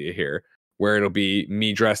costume idea here, where it'll be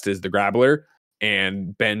me dressed as the Grappler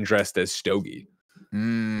and Ben dressed as Stogie.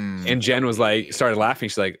 And Jen was like, started laughing.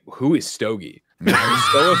 She's like, "Who is Stogie?" And I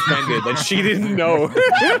was so offended that she didn't know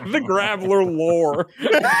the Grappler lore.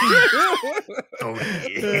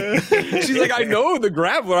 She's like, "I know the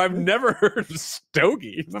Grappler. I've never heard of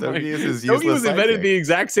Stogie." I'm like, Stogie is his Stogie was useless invented sidekick. the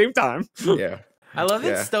exact same time. Yeah. I love that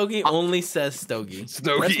Yeah. Stogie only says Stogie.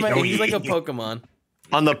 Stogie. He's like a Pokemon.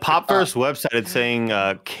 On the Popverse website, it's saying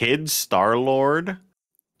Kid, Star-Lord,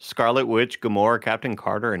 Scarlet Witch, Gamora, Captain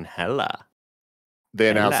Carter, and Hela. They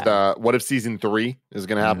announced What If Season 3 is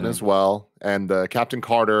going to happen as well. And Captain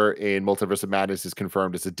Carter in Multiverse of Madness is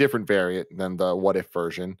confirmed as a different variant than the What If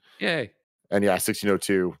version. Yay. And yeah,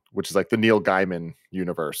 1602, which is like the Neil Gaiman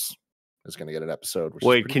universe, is going to get an episode. Which is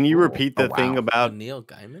Wait, pretty can you cool. repeat the thing about Neil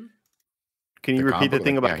Gaiman? Can you The repeat the comic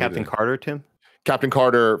thing book? about Yeah, he Captain did. Carter, Tim? Captain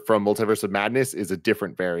Carter from Multiverse of Madness is a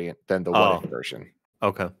different variant than the What If version.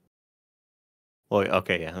 Okay. Well,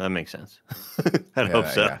 okay, yeah, that makes sense. I Yeah, hope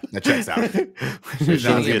so. yeah, that checks out. It's It's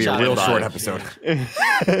gonna going to be a real short episode.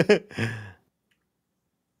 episode.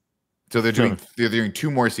 So they're doing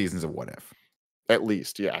 2 more seasons of What If. At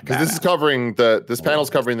least, yeah. Because this is covering this panel's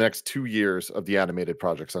covering the next 2 years of the animated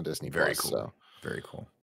projects on Disney. Very Plus, cool. Very cool.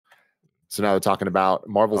 So now they're talking about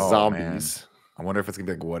Marvel Oh, Zombies. I wonder if it's going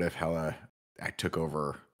to be like, what if Hela took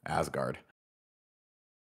over Asgard?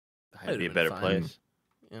 That'd be a been better fine. place.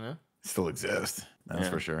 You know? Still exists. That's Yeah.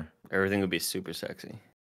 for sure. Everything would be super sexy.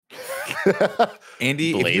 Andy,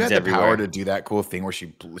 if you Blades had the power everywhere. to do that cool thing where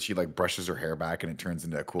she like brushes her hair back and it turns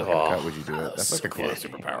into a cool haircut, would you do it? That's like the coolest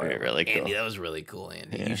That'd superpower. be really cool. Andy, that was really cool,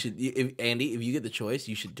 Andy. Yeah. You should, Andy, if you get the choice,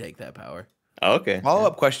 you should take that power. Okay. Follow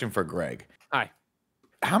up question for Greg. Hi.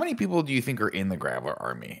 How many people do you think are in the Grappler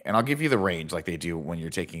Army? And I'll give you the range like they do when you're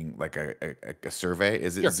taking like a survey.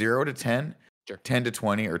 Is it Sure. 0 to 10, Sure. 10 to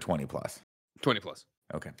 20, or 20 plus? 20 plus.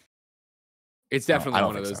 Okay. It's No, definitely I don't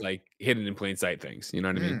one of think those so. like hidden in plain sight things. You know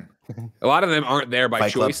what I mean? A lot of them aren't there by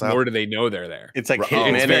Fight Club choice, style? nor do they know they're there. It's like Oh,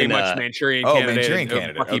 Hitman It's very and, much Manchurian oh, Candidate, Manchurian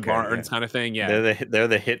Candidate. Bucky Okay, Barnes yeah. kind of thing. Yeah. they're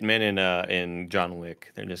the hitmen in John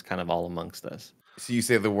Wick. They're just kind of all amongst us. So you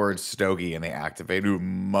say the word Stogie and they activate. Who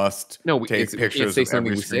must No, we, take we can't pictures say of something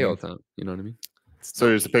every we say all screen? the time. You know what I mean? So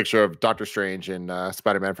here's a picture of Doctor Strange in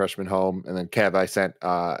Spider-Man Freshman Home. And then Kev, I sent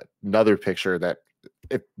another picture that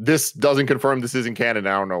if this doesn't confirm this isn't canon,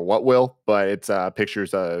 I don't know what will, but it's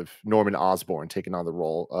pictures of Norman Osborn taking on the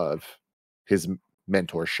role of his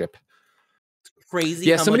mentorship. Crazy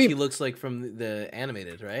Yeah, how somebody- much he looks like from the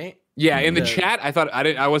animated, right? Yeah, in the The- chat,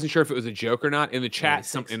 I wasn't sure if it was a joke or not. In the chat,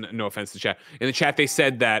 96. no offense to chat. In the chat, they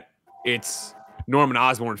said that it's Norman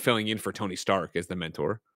Osborn filling in for Tony Stark as the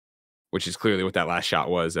mentor, which is clearly what that last shot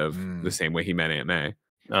was of the same way he met Aunt May.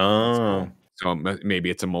 Oh, So maybe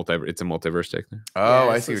it's a multiverse take there. Oh, Yeah,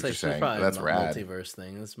 I it's- see it's what you're like- saying. probably That's a rad. Multiverse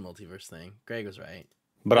thing. This multiverse thing. Greg was right.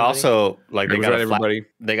 But Everybody? also, like Greg was right, everybody.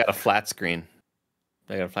 they got a flat screen.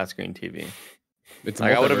 They got a flat screen TV. It's a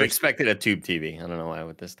Like, I would have multiverse. expected a tube TV. I don't know why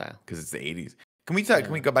with this style. Because it's the 80s. Can we talk? Yeah.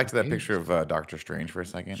 Can we go back to that picture of Doctor Strange for a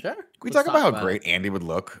second? Sure. Can we Let's talk about how it. great Andy would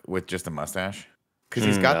look with just a mustache? Because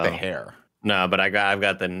he's got the No. hair. No, but I've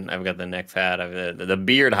got the neck fat. The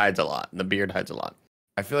beard hides a lot. The beard hides a lot.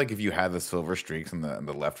 I feel like if you had the silver streaks on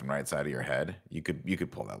the left and right side of your head, you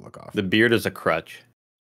could pull that look off. The beard is a crutch.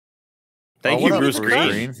 Thank what you, up, Bruce Green?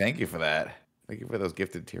 Green. Thank you for that. Thank you for those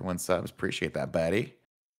gifted tier 1 subs. Appreciate that, buddy.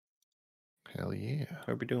 Hell yeah.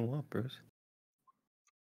 Hope you're doing well, Bruce.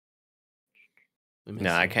 Let me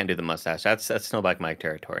No, I see. can't do the mustache. That's Snowback Mike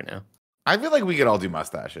territory now. I feel like we could all do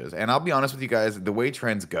mustaches. And I'll be honest with you guys, the way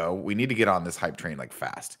trends go, we need to get on this hype train like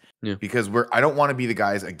fast. Yeah. Because I don't want to be the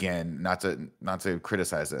guys again, not to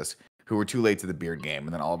criticize this, who were too late to the beard game,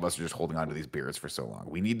 and then all of us are just holding on to these beards for so long.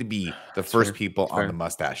 We need to be the first fair. people That's on fair. the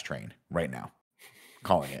mustache train right now.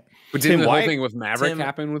 Calling it. But Tim didn't the whole White- thing with Maverick Tim-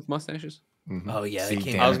 happen with mustaches? Oh yeah, they See,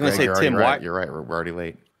 came Dan I was and gonna Greg, say, you're already Tim, right. why- You're right. We're already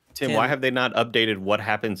late. Tim, why have they not updated what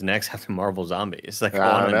happens next after Marvel Zombies? Like, I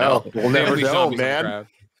I want don't to know. know. We'll never Family know, zombies in the man. crowd.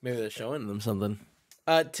 Maybe they're showing them something.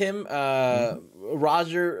 Tim,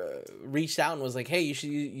 Roger reached out and was like, "Hey, you should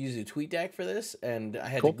use a tweet deck for this." And I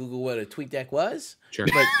had Cool. to Google what a tweet deck was. Sure.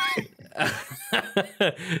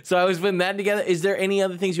 So I was putting that together. Is there any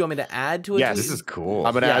other things you want me to add to it? Yes. This is cool.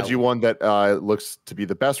 I'm going to Yeah. add you one that looks to be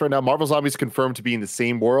the best right now. Marvel Zombies confirmed to be in the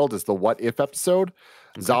same world as the What If episode.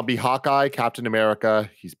 Zombie Hawkeye, Captain America,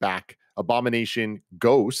 he's back. Abomination,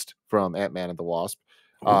 Ghost from Ant-Man and the Wasp.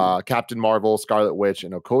 Captain Marvel, Scarlet Witch,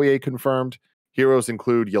 and Okoye confirmed. Heroes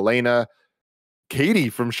include Yelena, Katie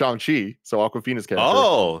from Shang-Chi, so Awkwafina's character.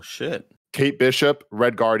 Oh, shit. Kate Bishop,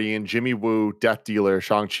 Red Guardian, Jimmy Woo, Death Dealer,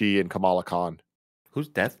 Shang-Chi, and Kamala Khan. Who's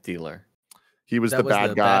Death Dealer? He was That the was bad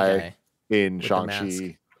the guy bad guy in with the Shang-Chi mask.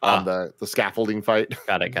 on the scaffolding fight.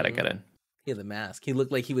 Got it. Yeah, the mask. He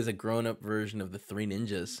looked like he was a grown-up version of the Three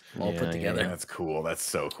Ninjas all Yeah, put yeah, together, That's cool. That's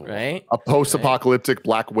so cool. right? A post-apocalyptic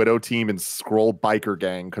Black Widow team and Skrull biker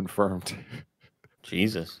gang confirmed.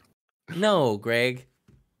 Jesus. No, Greg.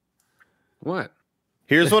 What?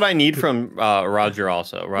 Here's what I need from Roger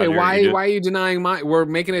also. Roger, Hey, why you did- are you denying my? We're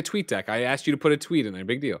making a tweet deck. I asked you to put a tweet in there.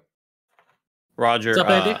 Big deal. Roger, What's up,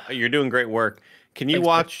 Andy? you're doing great work. Can you Thanks,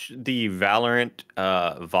 watch the Valorant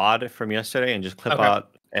VOD from yesterday and just clip Okay.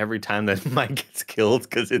 out every time that Mike gets killed?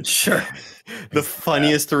 Because it's Sure. the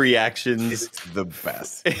funniest reactions. It's the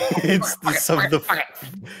best. It's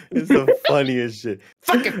the funniest shit.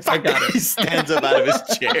 Fuck it, I got it. He stands up out of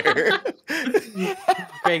his chair.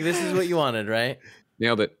 Greg, this is what you wanted, right?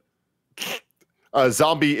 Nailed it.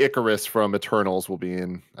 Zombie Icarus from Eternals will be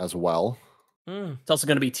in as well. It's also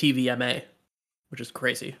going to be TVMA, which is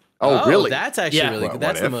crazy. Oh, really? That's actually Yeah. really What- good.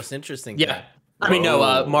 That's what the if? most interesting. Yeah. thing. I mean, no,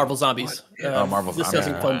 Whoa. Marvel Zombies. Marvel The Zombies.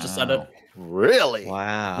 Sensing Film just said it. Really?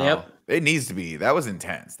 Wow. Yep. It needs to be. That was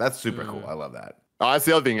intense. That's super cool. I love that. Oh, that's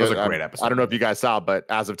the other thing. That was a I- great episode. I don't know if you guys saw, but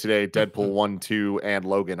as of today, Deadpool 1, 2, and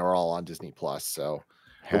Logan are all on Disney Plus. So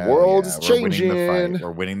the Hell world is We're winning the changing. fight.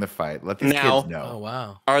 We're winning the fight. Let these Now- kids know. Oh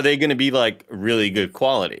wow. Are they going to be like really good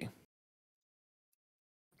quality?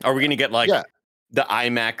 Are we going to get like Yeah. the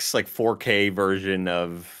IMAX like 4K version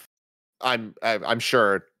of? I'm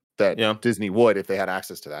sure that Yeah. Disney would if they had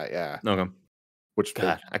access to that. Yeah. Okay. Which they-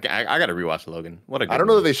 God, I got to rewatch Logan. What a good I don't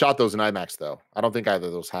know that movie. they shot those in IMAX though. I don't think either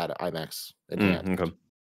of those had IMAX in hand. Okay.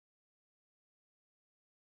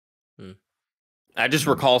 Hmm. I just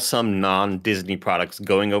recall some non-Disney products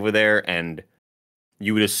going over there, and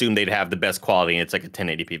you would assume they'd have the best quality. And it's like a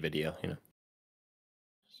 1080p video, you know.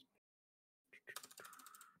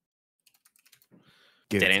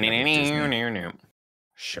 Give it to me,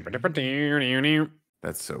 Disney.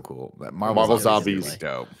 That's so cool. That Marvel is Zombies. really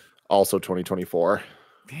dope. Also 2024.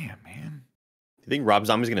 Damn, man. Do you think Rob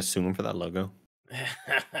Zombie's gonna sue him for that logo?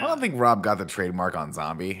 I don't think Rob got the trademark on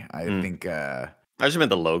zombie. I think I just meant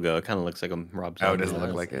the logo. It kind of looks like a Rob Oh, it Zombie. doesn't look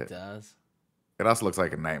logo. like it. It does. it also looks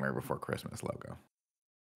like a Nightmare Before Christmas logo.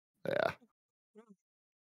 Yeah.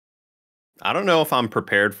 I don't know if I'm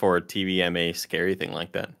prepared for a TVMA scary thing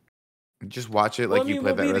like that. Just watch it Well, like I you mean, played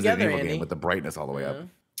we'll that be Resident together, Evil Andy. game with the brightness all the way up.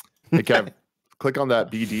 Yeah. Hey, Kev, click on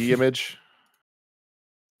that BD image.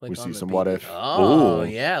 Click We on see the some BD. What If. Oh Ooh.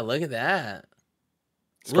 yeah, look at that.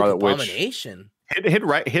 Scarlet Look, Witch. Abomination.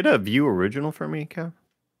 Hit a view original for me, Kev.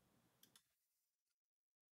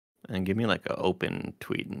 And give me like an open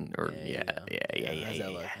tweet or Yeah, How's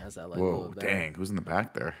that look? How's that look? A Whoa, little better. dang. Who's in the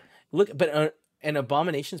back there? Look, but and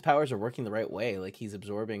Abomination's powers are working the right way. Like he's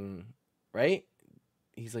absorbing, right?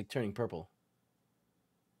 He's like turning purple.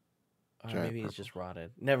 Or Giant maybe he's purple. just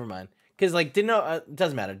rotted. Never mind. Because like didn't know.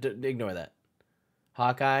 Doesn't matter. Ignore that.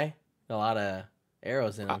 Hawkeye, a lot of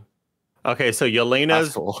arrows in him. Okay, so That's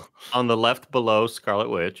Yelena's cool. on the left below Scarlet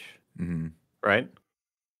Witch, Mm-hmm. right?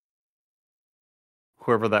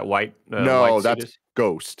 Whoever that white No, white suit that's is.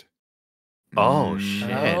 Ghost. Oh Mm.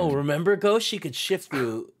 shit! Oh, remember Ghost? She could shift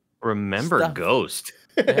through. Remember Stuff. Ghost?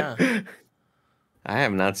 Yeah. I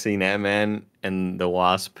have not seen Ant-Man and the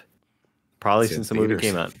Wasp probably since the movie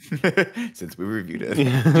came out. Since we reviewed it. Do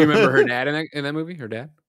you remember her dad in that movie? Her dad,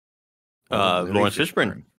 Lawrence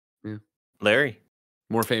Fishburne. Yeah. Larry.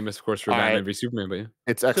 more famous, of course, for All Batman right. v Superman. But yeah,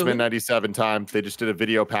 It's X-Men 97 time. They just did a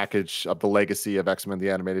video package of the legacy of X-Men, the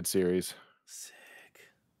animated series. Sick.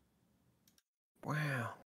 Wow.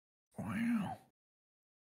 Wow.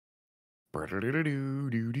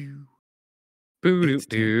 Brr-do-do-do-do-do. boo doo It's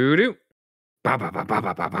doo doo. Ba ba ba ba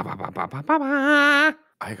ba ba ba ba ba ba ba ba.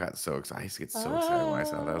 I got so excited. I used to get so excited when I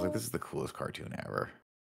saw that. I was like, this is the coolest cartoon ever.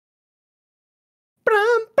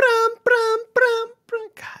 Brum, brum, brum, brum, brum.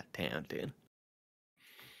 God damn, dude.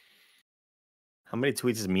 How many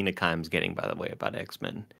tweets is Mina Kimes getting, by the way, about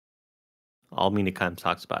X-Men? All Mina Kimes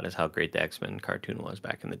talks about is how great the X-Men cartoon was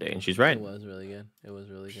back in the day, and she's right. It was really good. It was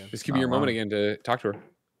really good. Just give me your moment again to talk to her.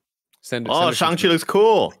 Send Oh, send Shang-Chi looks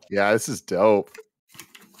cool. Yeah, this is dope.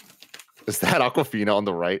 Is that Aquafina on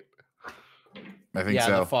the right? I think Yeah,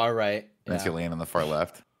 so. the far right. That's Yeah. Elaine on the far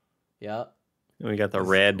left. Yep. And we got the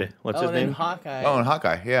red. What's Oh, his and then name? Hawkeye. Oh, and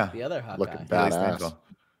Hawkeye, yeah. The other Hawkeye. Looking Billy badass. Stanfield.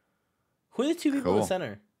 Who are the two people in Cool. the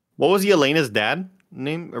center? What was Yelena's dad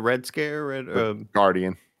name? A Red Scare? Red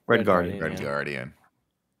Guardian. Red Guardian. Guardian. Red Yeah. Guardian.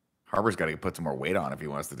 Harbor's got to put some more weight on if he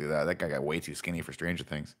wants to do that. That guy got way too skinny for Stranger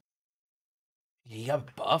Things. He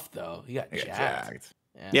got buffed though. He got He got jacked.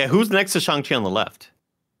 jacked. Yeah, who's next to Shang-Chi on the left?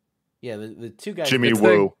 Yeah, the two guys. Jimmy It's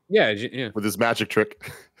Woo yeah. with his magic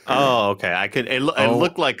trick. Oh, okay. I could. It Oh,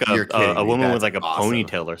 looked like you're a kidding me. woman with That's like a awesome.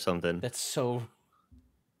 ponytail or something. That's so.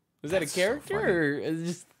 Was that a That's so character funny. or is it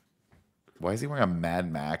just Why is he wearing a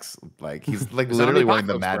Mad Max? Like he's like Zombie literally wearing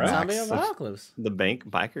the apocalypse, Mad bro. Max. zombie apocalypse? The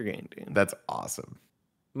biker gang, dude. That's awesome.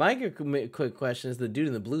 My quick question is: the dude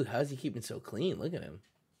in the blue, how's he keeping so clean? Look at him.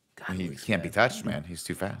 God, He looks can't be bad. touched, man. He's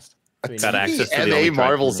too fast. Got access to the TVMA only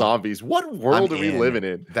Marvel Triton. Zombies. What world I'm are we in. living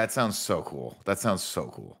in? That sounds so cool. That sounds so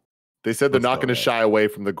cool. They said they're Let's not go going to there. shy away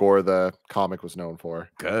from the gore the comic was known for.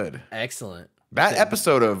 Good. Excellent. That Same.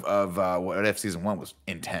 episode of What If season 1 was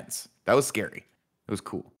intense. That was scary. It was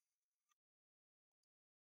cool.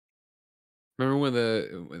 Remember when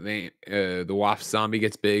the Wasp zombie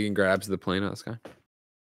gets big and grabs the plane out of the sky?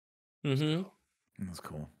 Mm-hmm. It was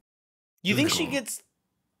cool. You think she Cool. gets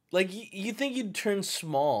like you think you'd turn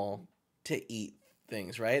small to eat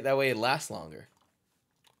things, right? That way it lasts longer.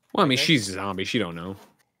 Well, I mean, Okay. she's a zombie. She don't know.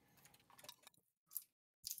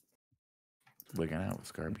 Looking out with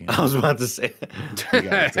Scorpion. I was about to say. You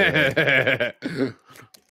got it.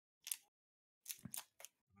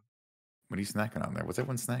 What are you snacking on there? What's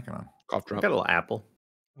everyone snacking on? Cough I drop. got a little apple.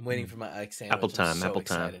 I'm waiting for my egg sandwich. Apple time, I'm so apple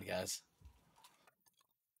time. excited, guys.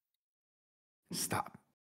 Stop.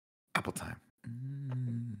 Apple time.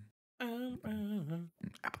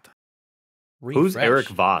 Apple time. Who's Refresh Eric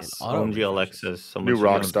and Voss? auto OMG refreshes. Alexis. New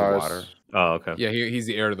rock the stars. water. Oh, okay. Yeah, he's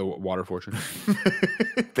the heir to the water fortune.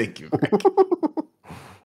 Thank you, Greg.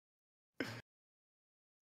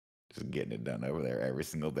 Just getting it done over there every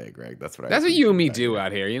single day, Greg. That's what That's what you and me appreciate do about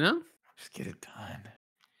out here, you know? you. Just get it done.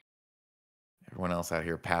 Everyone else out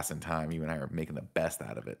here passing time. You and I are making the best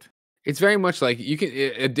out of it. It's very much like you can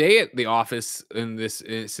a day at the office in this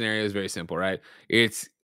scenario is very simple, right? It's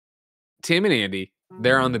Tim and Andy.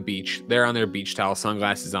 They're on the beach. They're on their beach towel,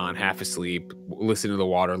 sunglasses on, half asleep, listening to the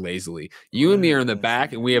water lazily. You and me are in the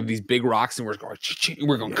back, and we have these big rocks, and we're going,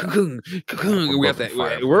 we're going, Yeah. and we got both that. in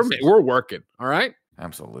fire We're places. working, all right.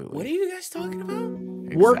 Absolutely. What are you guys talking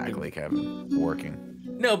about? Exactly, Kevin. Working.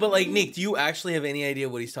 No, but like Nick, do you actually have any idea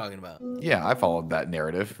what he's talking about? Yeah, I followed that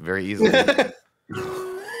narrative very easily.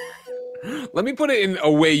 Let me put it in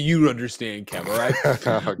a way you understand, Kev. All right.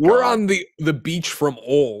 Oh, We're God. on the beach from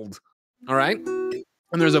old. All right.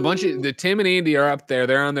 And there's a bunch of the Tim and Andy are up there.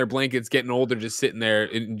 They're on their blankets, getting older, just sitting there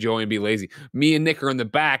enjoying be lazy. Me and Nick are in the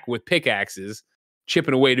back with pickaxes,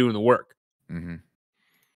 chipping away doing the work. hmm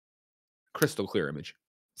Crystal clear image.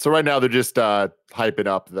 So right now they're just hyping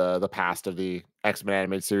up the past of the X-Men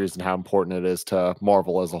animated series and how important it is to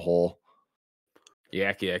Marvel as a whole.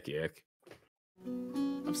 Yak, yak, yak.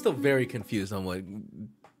 I'm still very confused on what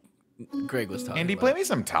Greg was talking Andy, about. play me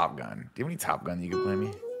some Top Gun. Do you have any Top Gun you can play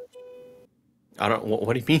me? I don't.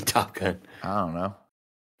 What do you mean, Top Gun? I don't know.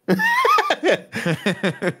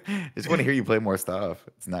 Just want to hear you play more stuff.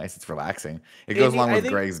 It's nice. It's relaxing. It goes Andy, along I with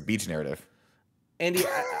think- Greg's beach narrative. Andy,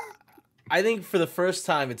 I think for the first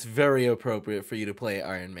time, it's very appropriate for you to play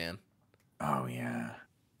Iron Man. Oh yeah.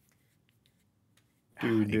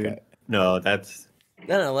 Dude. No, that's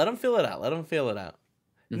No, let him feel it out. Let him feel it out.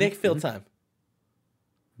 Nick, feel time.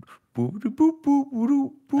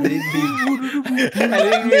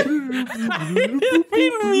 I didn't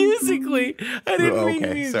mean musically. I didn't mean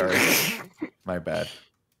musically. Sorry. My bad.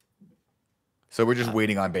 So we're just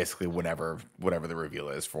waiting on basically whatever the reveal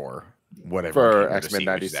is for whatever For we came to X-Men see,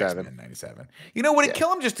 which is 97. X-Men 97. You know, would it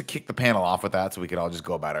kill him just to kick the panel off with that so we could all just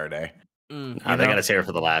go about our day? they gotta save it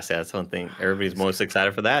for the last. That's one thing. Everybody's most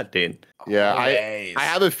excited for that, dude. Yeah, Always. I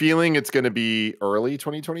have a feeling it's going to be early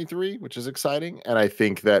 2023, which is exciting. And I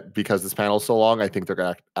think that because this panel's so long, I think they're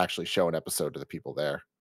going to actually show an episode to the people there.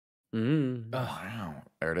 Wow.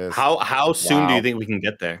 There it is. How soon do Wow. you think we can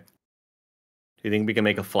get there? Do you think we can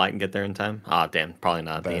make a flight and get there in time? Oh, damn, probably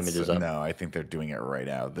not. The image is up. No, I think they're doing it right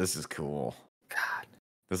now. This is cool. God,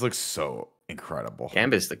 This looks so incredible.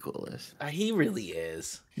 Gambit's the coolest. He really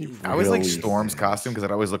is. I always like really Storm's is. costume because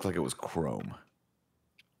it always looked like it was chrome.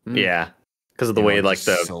 Yeah, because of the You way know, like just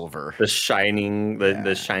the silver. shining, the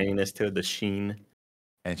Yeah. shininess to it, the sheen.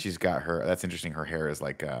 And she's got her. That's interesting. Her hair is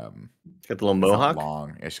like It's got the little it's not mohawk.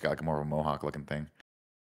 long. Yeah, she's got like more of a mohawk looking thing.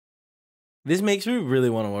 This makes me really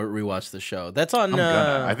want to rewatch the show. That's on. I'm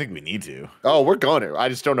gonna. I think we need to. Oh, we're going to. I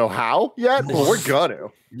just don't know how yet, but we're going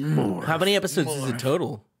to. How many episodes is it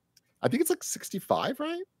total? I think it's like 65,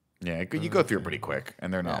 right? Yeah, you go through it pretty quick,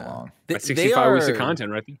 and they're not Yeah. long. That's 65 weeks of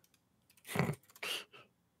content right there.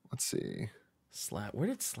 Let's see. Slack. Where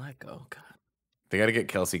did Slack go? God, They got to get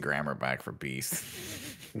Kelsey Grammer back for Beast.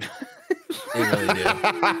 they really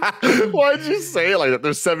do. Why'd you say it like that?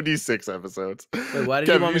 There's 76 episodes. Wait, why did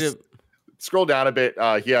Kev, you want me to? Scroll down a bit.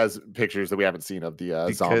 He has pictures that we haven't seen of the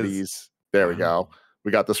Because- zombies. There we go.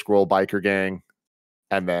 We got the Scroll Biker Gang,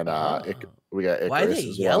 and then Oh. we got Icarus Why are they as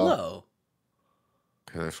well. yellow?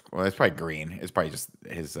 Well, it's probably green. It's probably just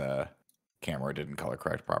his camera didn't color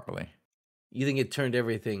correct properly. You think it turned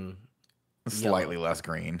everything? Slightly less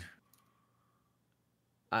green.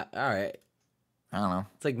 All right. I don't know.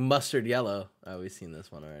 It's like mustard yellow. Oh, we've seen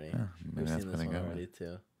this one already. Yeah, maybe We've that's seen this been a one good already too.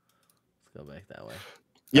 Let's go back that way.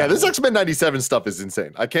 Yeah, this X-Men 97 stuff is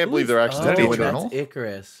insane. I can't believe they're actually that doing Eternal? That's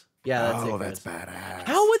Icarus. Yeah, that's Oh, Icarus. that's badass.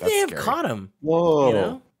 How would That's they have scary. caught him? Whoa. You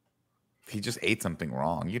know? He just ate something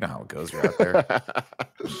wrong. You know how it goes. You're out there.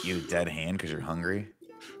 You eat a dead hand because you're hungry.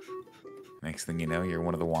 Next thing you know, you're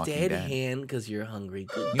one of the Walking Dead Dead. hand because you're hungry.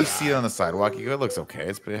 Good You see it God. on the sidewalk. You go, it looks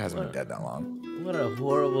okay, but it hasn't been dead that long. What a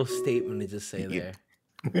horrible statement to just say Yeah.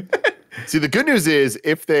 there. See, the good news is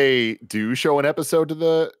if they do show an episode to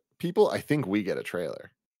the people, I think we get a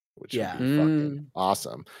trailer, which Yeah. would be fucking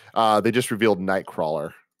awesome. They just revealed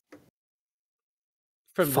Nightcrawler.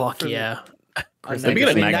 Fuck yeah. Let me get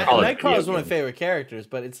a Nightcrawler Nightcrawler is video one of my game. favorite characters,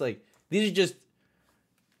 but it's like these are just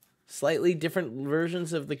slightly different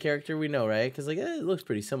versions of the character we know, right? Because it looks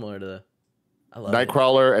pretty similar to the. I love it.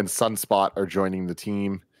 Nightcrawler and Sunspot are joining the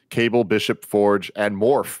team. Cable, Bishop, Forge, and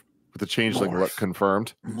Morph with the changeling look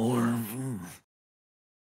confirmed.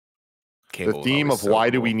 Cable The was theme of always so why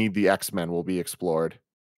do cool. we need the X-Men will be explored.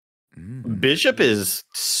 Bishop is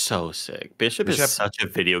so sick. Bishop Bishop- is such a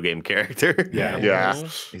video game character. Yeah. Yeah.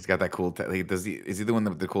 He's got that cool. Is he the one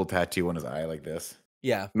with the cool tattoo on his eye like this?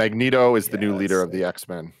 Yeah. Magneto is the new Yeah, leader that's of the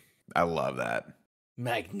X-Men. I love that.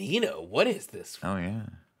 Magneto. What is this? Oh yeah.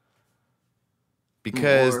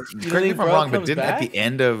 Because More. You correct me think if I'm Bro wrong, but comes didn't at back? the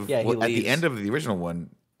end of Yeah, he at the leaves. end of the original one,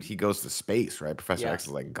 he goes to space, right? Professor Yeah. X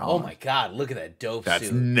is like gone. Oh my God! Look at that dope That's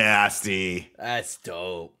suit. nasty. That's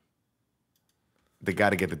dope. They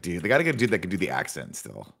got to get the dude. They got to get a dude that can do the accent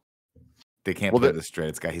still. They can't Well, play the- this straight.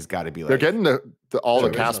 It's got. He's got to be like. They're getting all the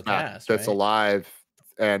The cast original back cast, that's right? alive,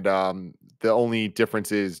 and the only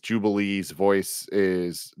difference is Jubilee's voice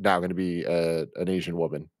is now going to be an Asian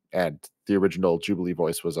woman, and the original Jubilee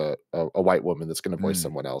voice was a white woman that's going to voice Mm.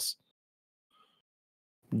 someone else.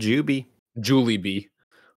 Juby. Julie B.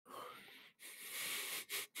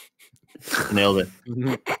 Nailed it.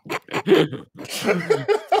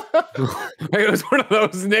 It was one of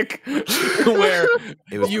those, Nick, where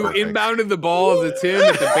It was you perfect. inbounded the ball as a Tim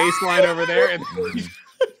at the baseline over there, and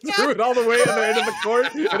you threw it all the way to the end of the court,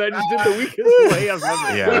 and I just did the weakest layup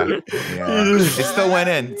ever. Yeah. It still went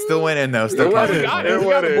in. Still went in though. Still It went counted. in. got It it. went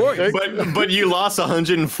Got the in. point. But you lost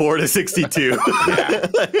 104 to 62. Who's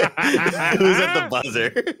at the buzzer?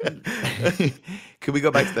 Could we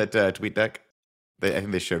go back to that tweet deck? I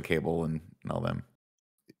think they showed Cable and all them.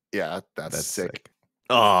 Yeah, that's sick.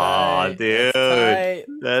 Oh, Tight. dude. Tight.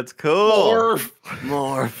 That's cool.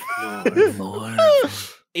 Morph.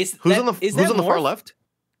 Is Who's that- on the is Who's that on the far Morph? left?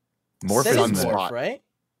 Morph That is is on the Sunspot. Morph, right?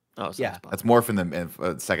 Oh, Yeah. That's Morph in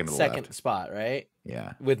the second to the second left. spot, right?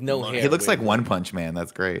 Yeah. With no hair. He looks like weirdly. One Punch Man.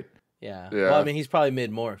 That's great. Yeah. Yeah. Well, I mean, he's probably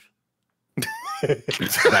mid morph.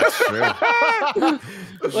 That's true.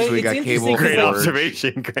 Wait, we got it's Cable. interesting 'cause Great Forge.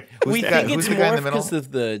 observation. Great. We the think guy- it's who's the guy in the morph middle? because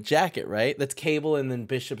of the jacket, right? That's Cable, and then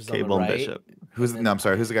Bishop is on Cable the and right. Bishop. No, I'm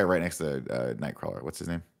sorry. Who's the guy right next to Nightcrawler? What's his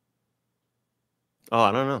name? Oh,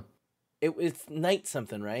 I don't know. It's Night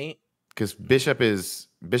something, right? Because Bishop and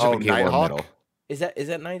Cable are in the Nighthawk? middle. Is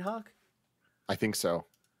that Nighthawk? I think so.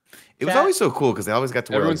 It was Chat. always so cool because they always got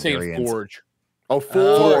to wear Everyone's like, saying variants. Forge. Oh,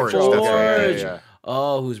 Forge, Forge. that's right, Forge. Yeah.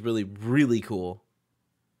 Oh, who's really cool.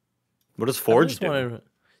 What does I Forge just do? wanna-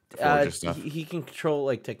 Forge stuff. he can control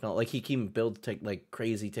like technology, like he can build like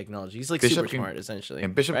crazy technology. He's like Bishop super can- smart, essentially.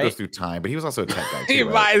 And Bishop right? goes through time, but he was also a tech guy He too,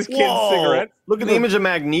 right? buys kids Whoa! cigarettes. Look at the image of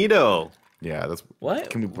Magneto. Yeah, that's What?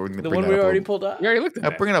 Can we bring The bring one that we up already a pulled up. You already looked at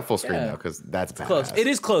that. bring it up full screen Yeah. though, because that's Close. badass. It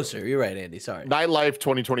is closer. You're right, Andy. Sorry. Nightlife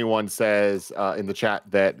 2021 says in the chat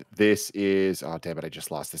that this is damn it, I just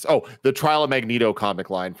lost this. Oh, the Trial of Magneto comic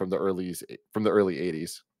line from the early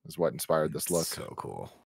 80s is what inspired this look. So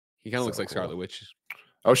cool. He kind of looks So like cool. Scarlet Witch.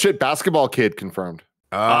 Oh shit, Basketball Kid confirmed.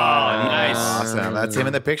 Oh, nice. Awesome. That's him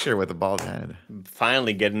in the picture with the bald head.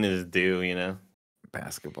 Finally getting his due, you know.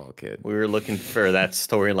 Basketball Kid. We were looking for that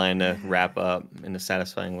storyline to wrap up in a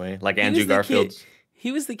satisfying way, like He was Andrew the Garfield's. kid-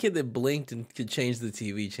 He was the kid that blinked and could change the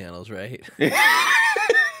TV channels, right?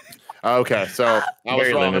 Okay, so I was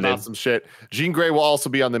Very wrong limited. about some shit. Jean Grey will also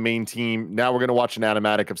be on the main team. Now we're gonna watch an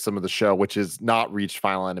animatic of some of the show, which has not reached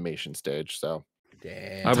final animation stage. So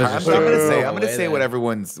Damn. I'm I'm Boo. gonna say what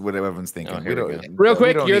everyone's thinking. Oh, We here we don't- go. Real we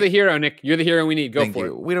quick, don't you're need- the hero, Nick. You're the hero we need. Go Thank for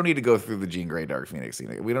you. it. We don't need to go through the Jean Grey Dark Phoenix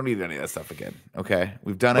scene. We don't need any of that stuff again. Okay,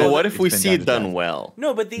 we've done it. But what if It's we been see it to done death. well?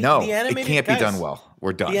 No, but No, the animated it can't be guys, done well.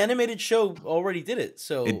 We're done. The animated show already did it,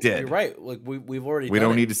 so It did. You're right. Like we've already. We done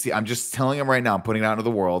don't it. need to see. I'm just telling him right now. I'm putting it out into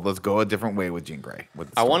the world. Let's go a different way with Jean Grey.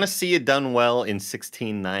 I want to see it done well in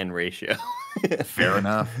 16:9 ratio. Fair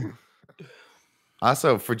enough.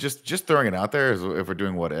 Also, for just throwing it out there, if we're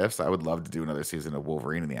doing what ifs, I would love to do another season of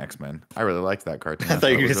Wolverine and the X-Men. I really liked that cartoon. I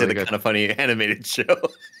thought you were It going to say was the really kind of funny animated show. good.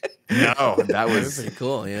 No, that That'd be was pretty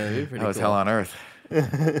cool. Yeah, that'd be pretty that was cool. hell on earth.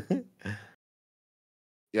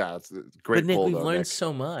 yeah, it's a great. But Nick, pull, we've though, learned Nick.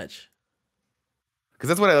 so much. Because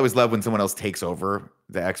that's what I always love when someone else takes over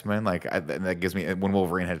the X-Men. That gives me when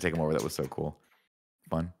Wolverine had to take him over. That was so cool,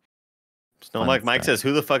 fun. Stone Fun Mike Mike stuff. says,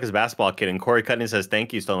 "Who the fuck is Basketball Kid?" And Corey Cutting says,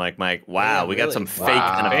 "Thank you, Stone Mike Mike." Wow, Yeah, we got really. some Wow. fake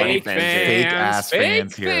kind of funny Fake fans. here. Fake ass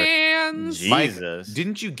fans here. fans. Mike, Jesus.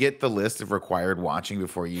 didn't you get the list of required watching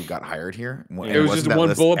before you got hired here? It was Wasn't just that one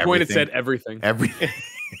list bullet point. It everything? said everything. Everything.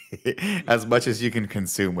 As much as you can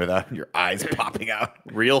consume without your eyes popping out.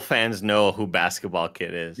 Real fans know who Basketball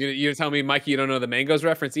Kid is. You tell me, Mikey, you don't know the Mangoes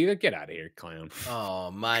reference either? Get out of here, clown. Oh,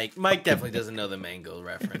 Mike definitely doesn't know the mango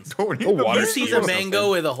reference. Don't Oh, even- water. He sees a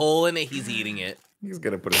mango with a hole in it, he's eating it. He's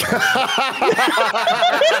gonna put it.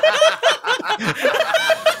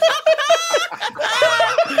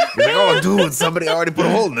 He's like, oh, dude, somebody already put a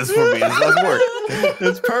hole in this for me. This doesn't work.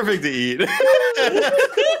 It's perfect to eat.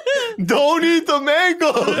 Don't eat the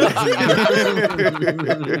mango.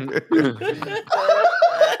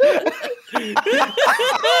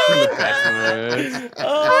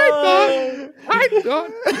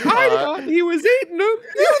 I thought he was eating them.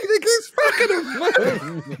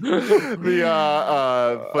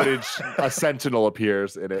 The footage, a sentinel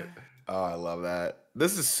appears in it. Oh, I love that.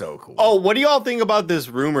 This is so cool. Oh, what do y'all think about this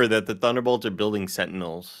rumor that the Thunderbolts are building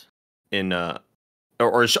Sentinels in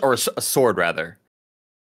or a sword rather?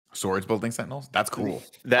 Swords building Sentinels? That's cool.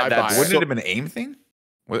 That I that's buy it. Wouldn't it have been an AIM thing?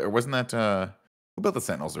 Or wasn't that who built the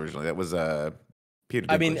Sentinels originally? That was Peter.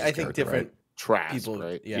 I mean, Dinklage's I think character, different right? Trask, people.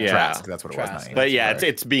 right? Yeah. Yeah. Trask, that's what it was. Trask. Not AIM, But yeah, right.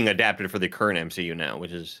 it's being adapted for the current MCU now,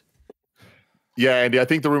 which is Yeah, Andy, I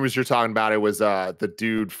think the rumors you're talking about, it was the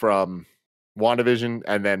dude from WandaVision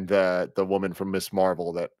and then the woman from Miss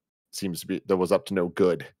Marvel that was up to no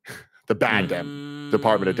good. The bad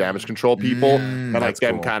Department of Damage Control people. And like that's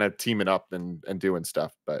them cool. kind of teaming up and doing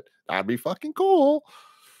stuff. But that'd be fucking cool.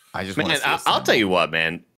 I just man. want to I'll tell you what,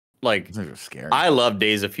 man. Like These are scary. I love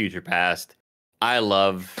Days of Future Past. I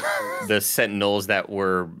love the Sentinels that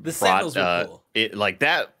were The Sentinels were cool. It like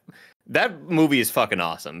that. That movie is fucking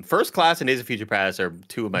awesome. First Class and Days of Future Past are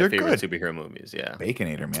two of my They're favorite good. superhero movies. Yeah.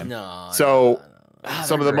 Baconator, man. No. So- Ah,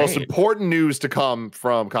 Some of they're the most great. important news to come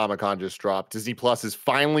from Comic-Con just dropped. Disney Plus is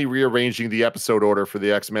finally rearranging the episode order for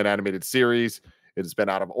the X-Men animated series. It has been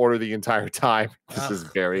out of order the entire time. This is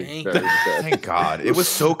very, thank very good. Thank God. It was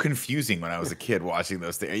so confusing when I was a kid watching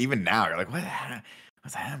those things. Even now, you're like,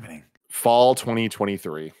 what's happening? fall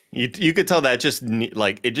 2023. You could tell that just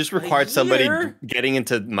like it just required somebody year? getting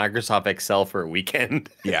into Microsoft Excel for a weekend.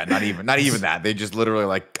 Yeah, not even that. They just literally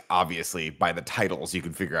like obviously by the titles you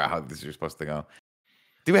can figure out how this is supposed to go.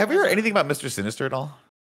 Have you heard anything about Mr. Sinister at all?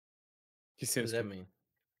 He's What does that mean?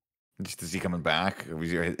 Just is he coming back?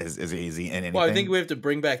 Is he in anything? Well, I think we have to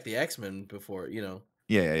bring back the X-Men before,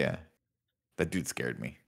 Yeah. That dude scared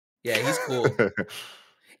me. Yeah, he's cool.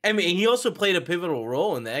 I mean, he also played a pivotal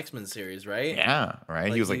role in the X-Men series, right? Yeah, right.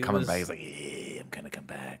 Like, he was like he coming was- back. He's like, yeah, I'm gonna come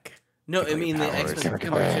back. No, Take I mean the powers, X-Men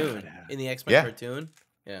come back. cartoon. In the X-Men Yeah. cartoon.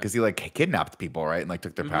 Yeah. Because he like kidnapped people, right, and like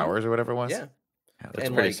took their Mhm. powers or whatever it was. Yeah. that's That's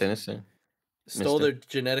And, pretty like, sinister. Stole Mister. their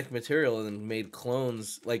genetic material and made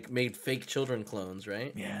clones, like made fake children clones,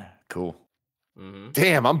 right? yeah, cool. Mm-hmm.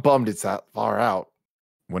 Damn, I'm bummed it's that far out.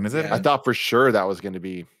 When is it? Yeah. I thought for sure that was going to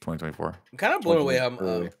be 2024. I'm kind of blown away how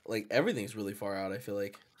Early. like everything's really far out. I feel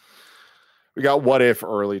like. we got What If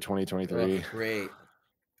early 2023, Oh, great.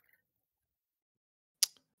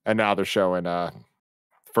 and now they're showing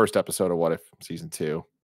first episode of What If season 2.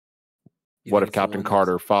 You What think if it's the Captain one that's-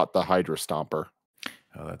 Carter fought the Hydra Stomper?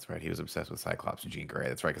 Oh, that's right. He was obsessed with Cyclops and Jean Grey.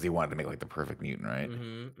 That's right, because he wanted to make like the perfect mutant, right?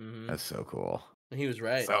 Mhm. That's so cool. He was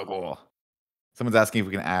right. So cool. Someone's asking if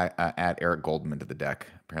we can add Eric Goldman to the deck.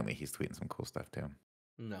 Apparently, he's tweeting some cool stuff too.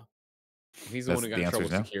 No. He's the one who got The in answer trouble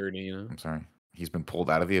is with no? security, you know. I'm sorry. He's been pulled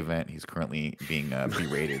out of the event. He's currently being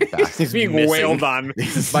berated. Back. He's being missing. wailed on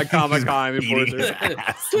by Comic-Con reporters.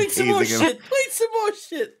 Tweet some more Teasing him. shit. Tweet some more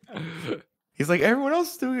shit. He's like, everyone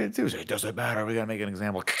else is doing it too. So it doesn't matter. We gotta make an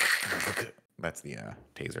example. That's the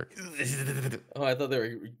taser. Oh, I thought they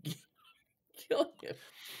were killing him.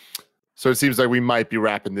 So it seems like we might be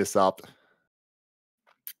wrapping this up.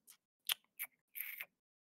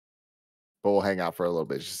 But we'll hang out for a little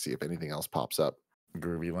bit just to see if anything else pops up.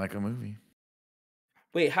 Groovy like a movie.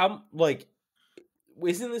 Wait, how like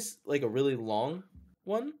isn't this like a really long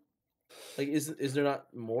one? Like is there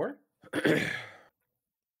not more?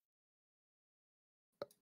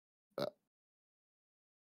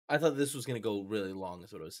 I thought this was gonna go really long,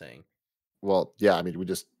 is what I was saying. Well, yeah, I mean, we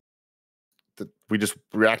just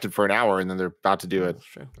reacted for an hour, and then they're about to do a That's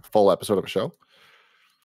true. full episode of a show.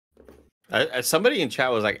 Somebody in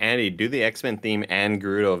chat was like, Andy, do the X-Men theme and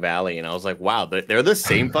Gerudo Valley. And I was like, wow, they're the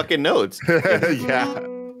same fucking notes. Yeah.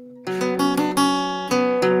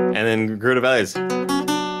 And then Gerudo Valley is.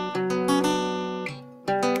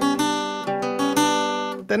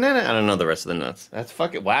 I don't know the rest of the notes. That's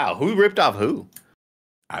fucking wow. Who ripped off who?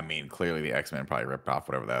 I mean, clearly the X-Men probably ripped off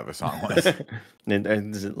whatever that other song was.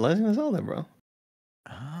 Is it Legend of Zelda, bro?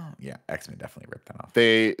 Oh, yeah, X-Men definitely ripped that off.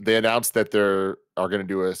 They announced that they're going to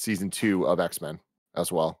do a season 2 of X-Men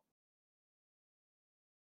as well.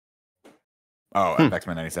 Oh,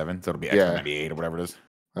 X-Men 97, so it'll be Yeah. X-Men 98 or whatever it is.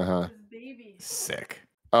 Uh-huh. Sick.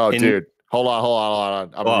 Oh, In- dude. Hold on.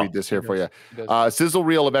 I'm going to read this here for you. He does. Sizzle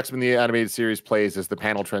reel of X-Men the Animated Series plays as the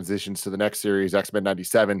panel transitions to the next series, X-Men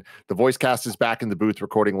 97. The voice cast is back in the booth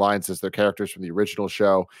recording lines as their characters from the original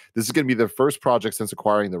show. This is going to be their first project since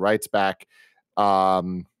acquiring the rights back.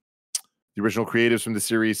 The original creatives from the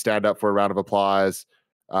series stand up for a round of applause.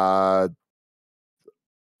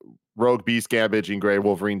 Rogue, Beast, Gambit, Jean Grey,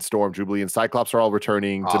 Wolverine, Storm, Jubilee, and Cyclops are all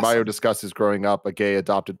returning. Awesome. DeMaio discusses growing up a gay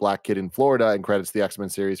adopted black kid in Florida and credits the X-Men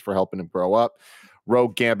series for helping him grow up.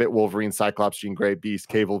 Rogue, Gambit, Wolverine, Cyclops, Jean Grey, Beast,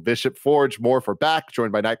 Cable, Bishop, Forge, Morph are back,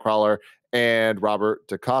 joined by Nightcrawler and Robert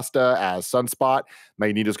DaCosta as Sunspot.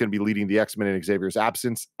 Magneto's going to be leading the X-Men in Xavier's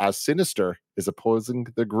absence, as Sinister is opposing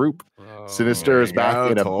the group. Sinister there is you back go,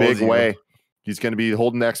 in a told big you. way. He's going to be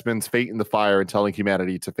holding the X-Men's fate in the fire and telling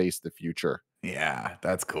humanity to face the future. Yeah,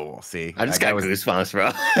 that's cool. See, I just that guy got goosebumps,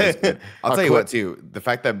 bro. I'll A tell you clip- what, too. The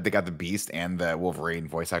fact that they got the Beast and the Wolverine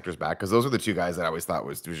voice actors back, because those are the two guys that I always thought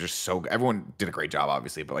was just so. Everyone did a great job,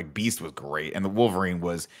 obviously, but like Beast was great, and the Wolverine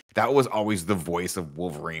was always the voice of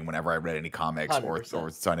Wolverine whenever I read any comics or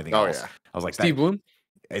 100%. saw anything Oh, else. yeah. I was like, Steve Bloom.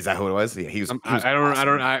 is that who it was? Yeah, he was. He was I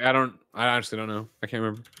awesome. I honestly don't know. I can't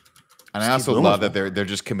remember. And I Steve also Bloom love was that they're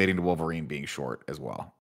just committing to Wolverine being short as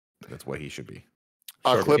well. That's what he should be.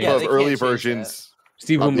 A Sure. clip Yeah, of they can't early change that. versions.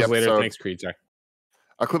 Steve Of Bloom the was later. episode. Thanks, Creed. Sorry.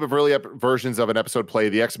 A clip of early versions of an episode play.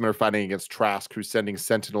 The X-Men are fighting against Trask, who's sending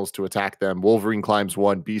Sentinels to attack them. Wolverine climbs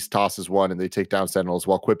one, Beast tosses one, and they take down Sentinels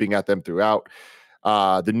while quipping at them throughout.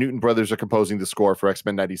 The Newton brothers are composing the score for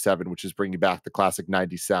X-Men 97, which is bringing back the classic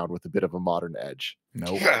 90s sound with a bit of a modern edge.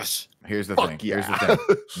 Nope. Yes. Here's the Fuck thing. yeah. Here's the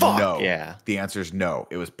thing. Fuck no. yeah. The answer is no.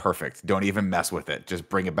 It was perfect. Don't even mess with it. Just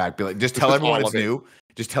bring it back. Be like, just tell All everyone of it's it. new.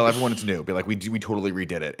 Just tell everyone it's new. Be like, we totally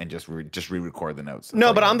redid it and just re-record the notes. That's No,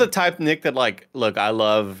 all but you I'm gotta the type, Nick, that like, look, I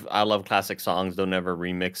love classic songs. Don't ever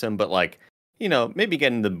remix them, but like, maybe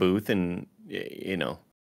get in the booth and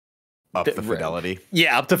Up the fidelity.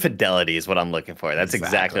 Yeah, up to fidelity is what I'm looking for. That's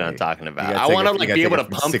exactly what I'm talking about. I take want to it- you like gotta be take able it to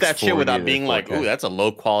from pump that shit 640 without to being like, 4K. ooh, that's a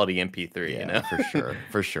low quality MP3. You know, for sure,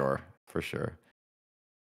 for sure, for sure.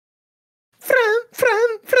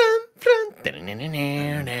 Do Do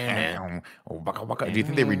you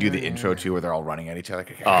think they redo the intro too, where they're all running at each other?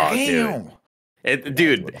 Oh,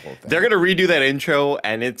 dude, they're gonna redo that intro,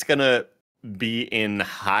 and it's gonna be in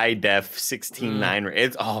high def 16:9.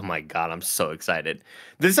 It's oh my god, I'm so excited.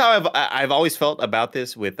 This is how I've always felt about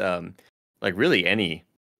this with like really any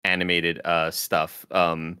animated stuff.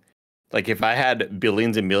 Like if I had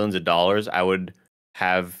billions and billions of dollars, I would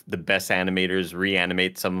have the best animators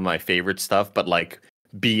reanimate some of my favorite stuff, but like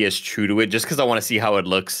be as true to it, just because I want to see how it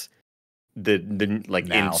looks. The like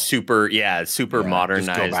Now. in super modernized.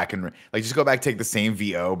 Just go back and just go back, take the same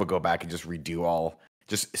VO, but go back and just redo all.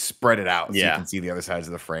 Just spread it out so you can see the other sides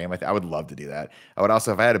of the frame. I would love to do that. I would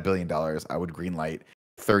also, if I had $1 billion, I would greenlight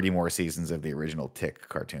 30 more seasons of the original Tick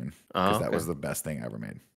cartoon because that was the best thing ever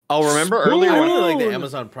made. Oh, remember I earlier really when like the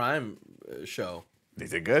Amazon Prime show. They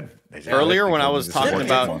did good. Earlier when I was talking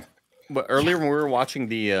about, one. but earlier when we were watching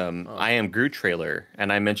the I Am Groot trailer,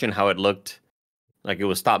 and I mentioned how it looked like it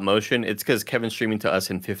was stop motion. It's because Kevin's streaming to us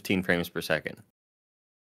in 15 frames per second.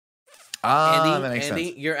 That makes Andy,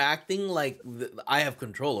 sense. you're acting like I have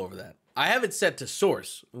control over that. I have it set to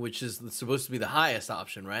source, which is supposed to be the highest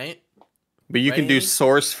option, right? But you Right, can do Andy?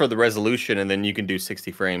 source for the resolution, and then you can do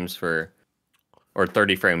 60 frames for, or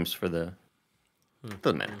 30 frames for the.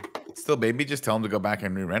 Doesn't matter. Still, maybe just tell them to go back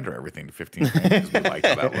and re-render everything to 15 frames because we liked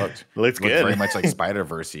how that looked. Looks It looked good. very much like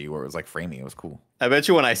Spider-Verse-y, where it was like framey. It was cool. I bet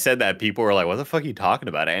you when I said that, people were like, "What the fuck are you talking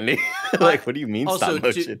about, Andy?" Like, what do you mean Also, stop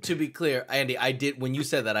motion? to be clear, Andy, I did when you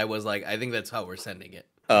said that, I was like, I think that's how we're sending it.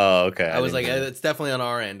 Oh, okay. I was like, didn't know. it's definitely on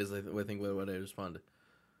our end. Is I think what I responded.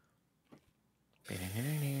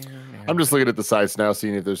 I'm just looking at the sites now,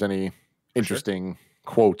 seeing if there's any interesting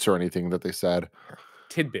quotes or anything that they said.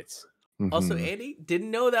 Tidbits. Also, Mhm. Andy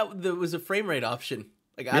didn't know that there was a frame rate option.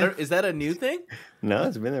 Like, I don't. Is that a new thing? No,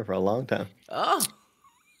 it's been there for a long time. Oh,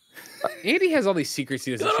 Andy has all these secrets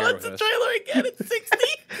he doesn't go share watch with the us. trailer again. It's 60.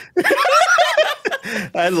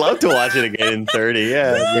 I'd love to watch it again in 30.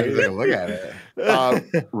 Yeah. Maybe take a look at it.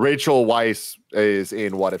 Rachel Weisz is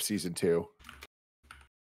in What If Season 2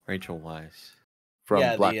 Rachel Weisz. from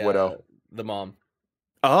Yeah, Black Widow. the mom,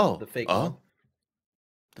 Oh, the fake oh, mom.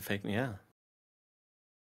 the fake. Yeah.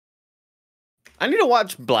 I need to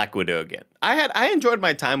watch Black Widow again. I enjoyed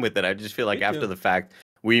my time with it. I just feel like Me after too. the fact,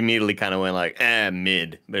 we immediately kind of went like,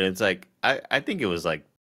 mid. But it's like I think it was like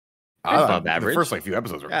above average. The first few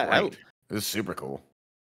episodes were Yeah, great. It was super cool.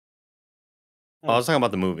 I was talking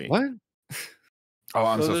about the movie. What? Oh,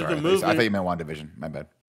 I'm So so there's sorry. a movie- I thought you meant WandaVision. My bad.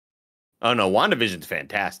 Oh no, WandaVision's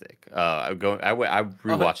fantastic. I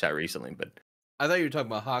rewatched that recently, but I thought you were talking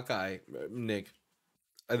about Hawkeye, Nick.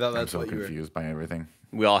 I thought I'm that's so what you were. confused by everything.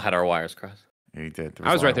 we all had our wires crossed. Yeah, you did.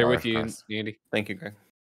 I was right there with you, Andy. Thank you, Greg.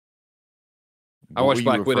 I watched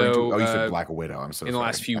Black Widow, Oh, you said uh, Black Widow. I'm so In the sorry.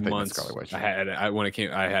 last few I thought you meant months, Scarlet Witch. I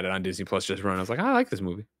had it on Disney Plus just run. I was like, I like this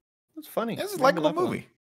movie. It's funny. It's a likable movie.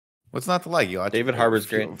 What's not to like? You watch David Harbour's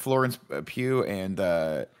great. Florence Pugh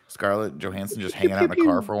and Scarlett Johansson just hanging out in a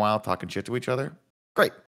car for a while, talking shit to each other.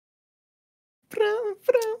 Great.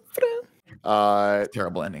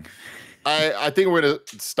 Terrible ending. I think we're gonna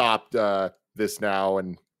stop this now,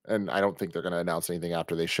 and I don't think they're gonna announce anything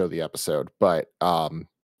after they show the episode. But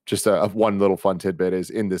just a one little fun tidbit is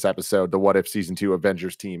in this episode, the What If Season 2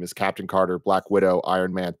 Avengers team is Captain Carter, Black Widow,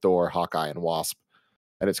 Iron Man, Thor, Hawkeye, and Wasp.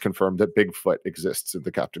 And it's confirmed that Bigfoot exists in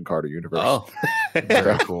the Captain Carter universe. Oh,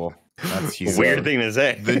 Very cool. That's huge. weird thing to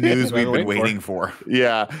say. The news we've been Waiting waiting for.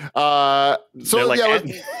 Yeah. So they're like,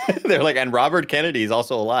 yeah, they're like, and Robert Kennedy is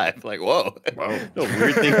also alive. Like, whoa, Whoa. no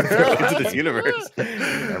weird thing to throw into this universe.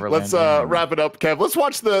 let's wrap it up, Kev. Let's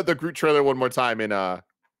watch the Groot trailer one more time in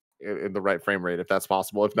the right frame rate, if that's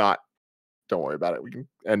possible. If not, don't worry about it. We can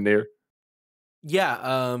end there.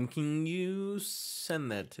 Yeah. Can you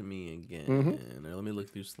send that to me again? Mhm. Let me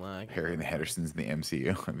look through Slack. Harry and the Hendersons in the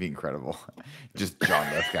MCU. That'd be incredible. Just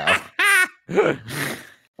John Lithgow.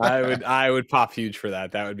 I would pop huge for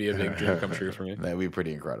that. That would be a big dream come true for me. That'd be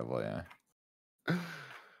pretty incredible, yeah.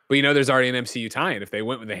 But there's already an MCU tie-in. If they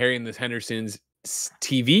went with the Harry and the Hendersons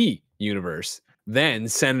TV universe, then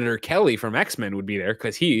Senator Kelly from X-Men would be there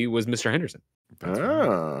because he was Mr. Henderson. That's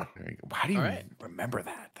Ah. very good. How do you All right. remember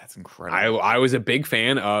that? That's incredible. I was a big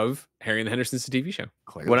fan of Harry and the Hendersons TV show.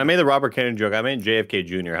 Clearly. When I made the Robert Kennedy joke, I meant JFK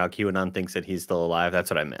Jr. How QAnon thinks that he's still alive. That's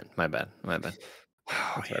what I meant. My bad. That's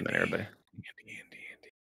what I meant, everybody. Andy.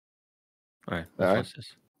 All right. All right. What's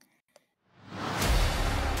this?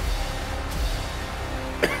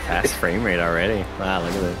 Fast frame rate already. Wow,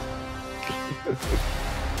 look at this.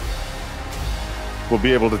 We'll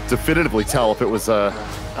be able to definitively tell if it was Oh,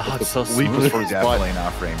 it's so leap was smooth. from his Definitely butt.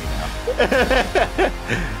 not framing now.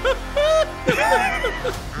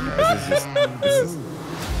 This is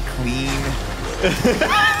clean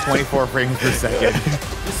 24 frames per second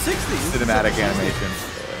The 60s. cinematic animation.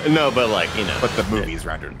 No, but like, you know. But the movie's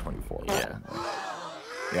around 124. Yeah.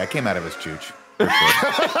 Yeah, it came out of his chooch. For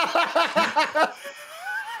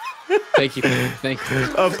sure. Thank you. Thank you.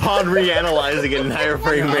 Upon reanalyzing it in higher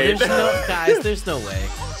frame No, rate. there's no, guys, there's no way.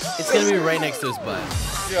 It's gonna be right next to his butt.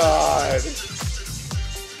 God.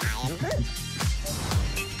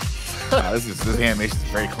 This animation is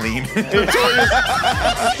very clean. Victorious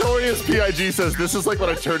PIG says this is like when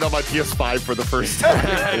I turned on my PS5 for the first time.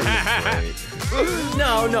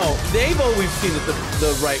 No, they've always seen it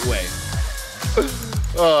the right way.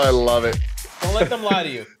 Oh, I love it. Don't let them lie to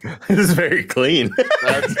you. It is very clean.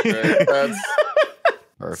 That's great. That's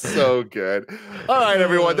Perfect. so good. All right,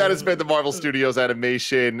 everyone. That has been the Marvel Studios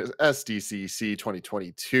Animation SDCC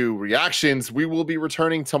 2022 reactions. We will be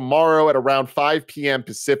returning tomorrow at around 5 p.m.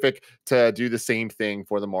 Pacific to do the same thing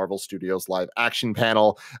for the Marvel Studios live action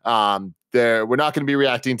panel. We're not going to be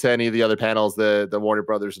reacting to any of the other panels, the Warner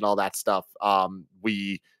Brothers and all that stuff.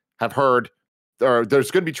 We have heard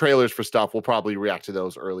there's going to be trailers for stuff. We'll probably react to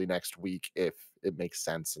those early next week if it makes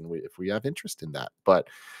sense and if we have interest in that. But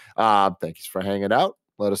thank you for hanging out.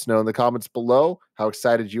 Let us know in the comments below how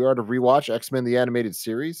excited you are to rewatch X-Men the Animated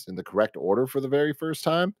Series in the correct order for the very first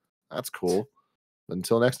time. That's cool.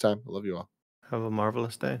 Until next time, I love you all. Have a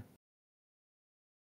marvelous day.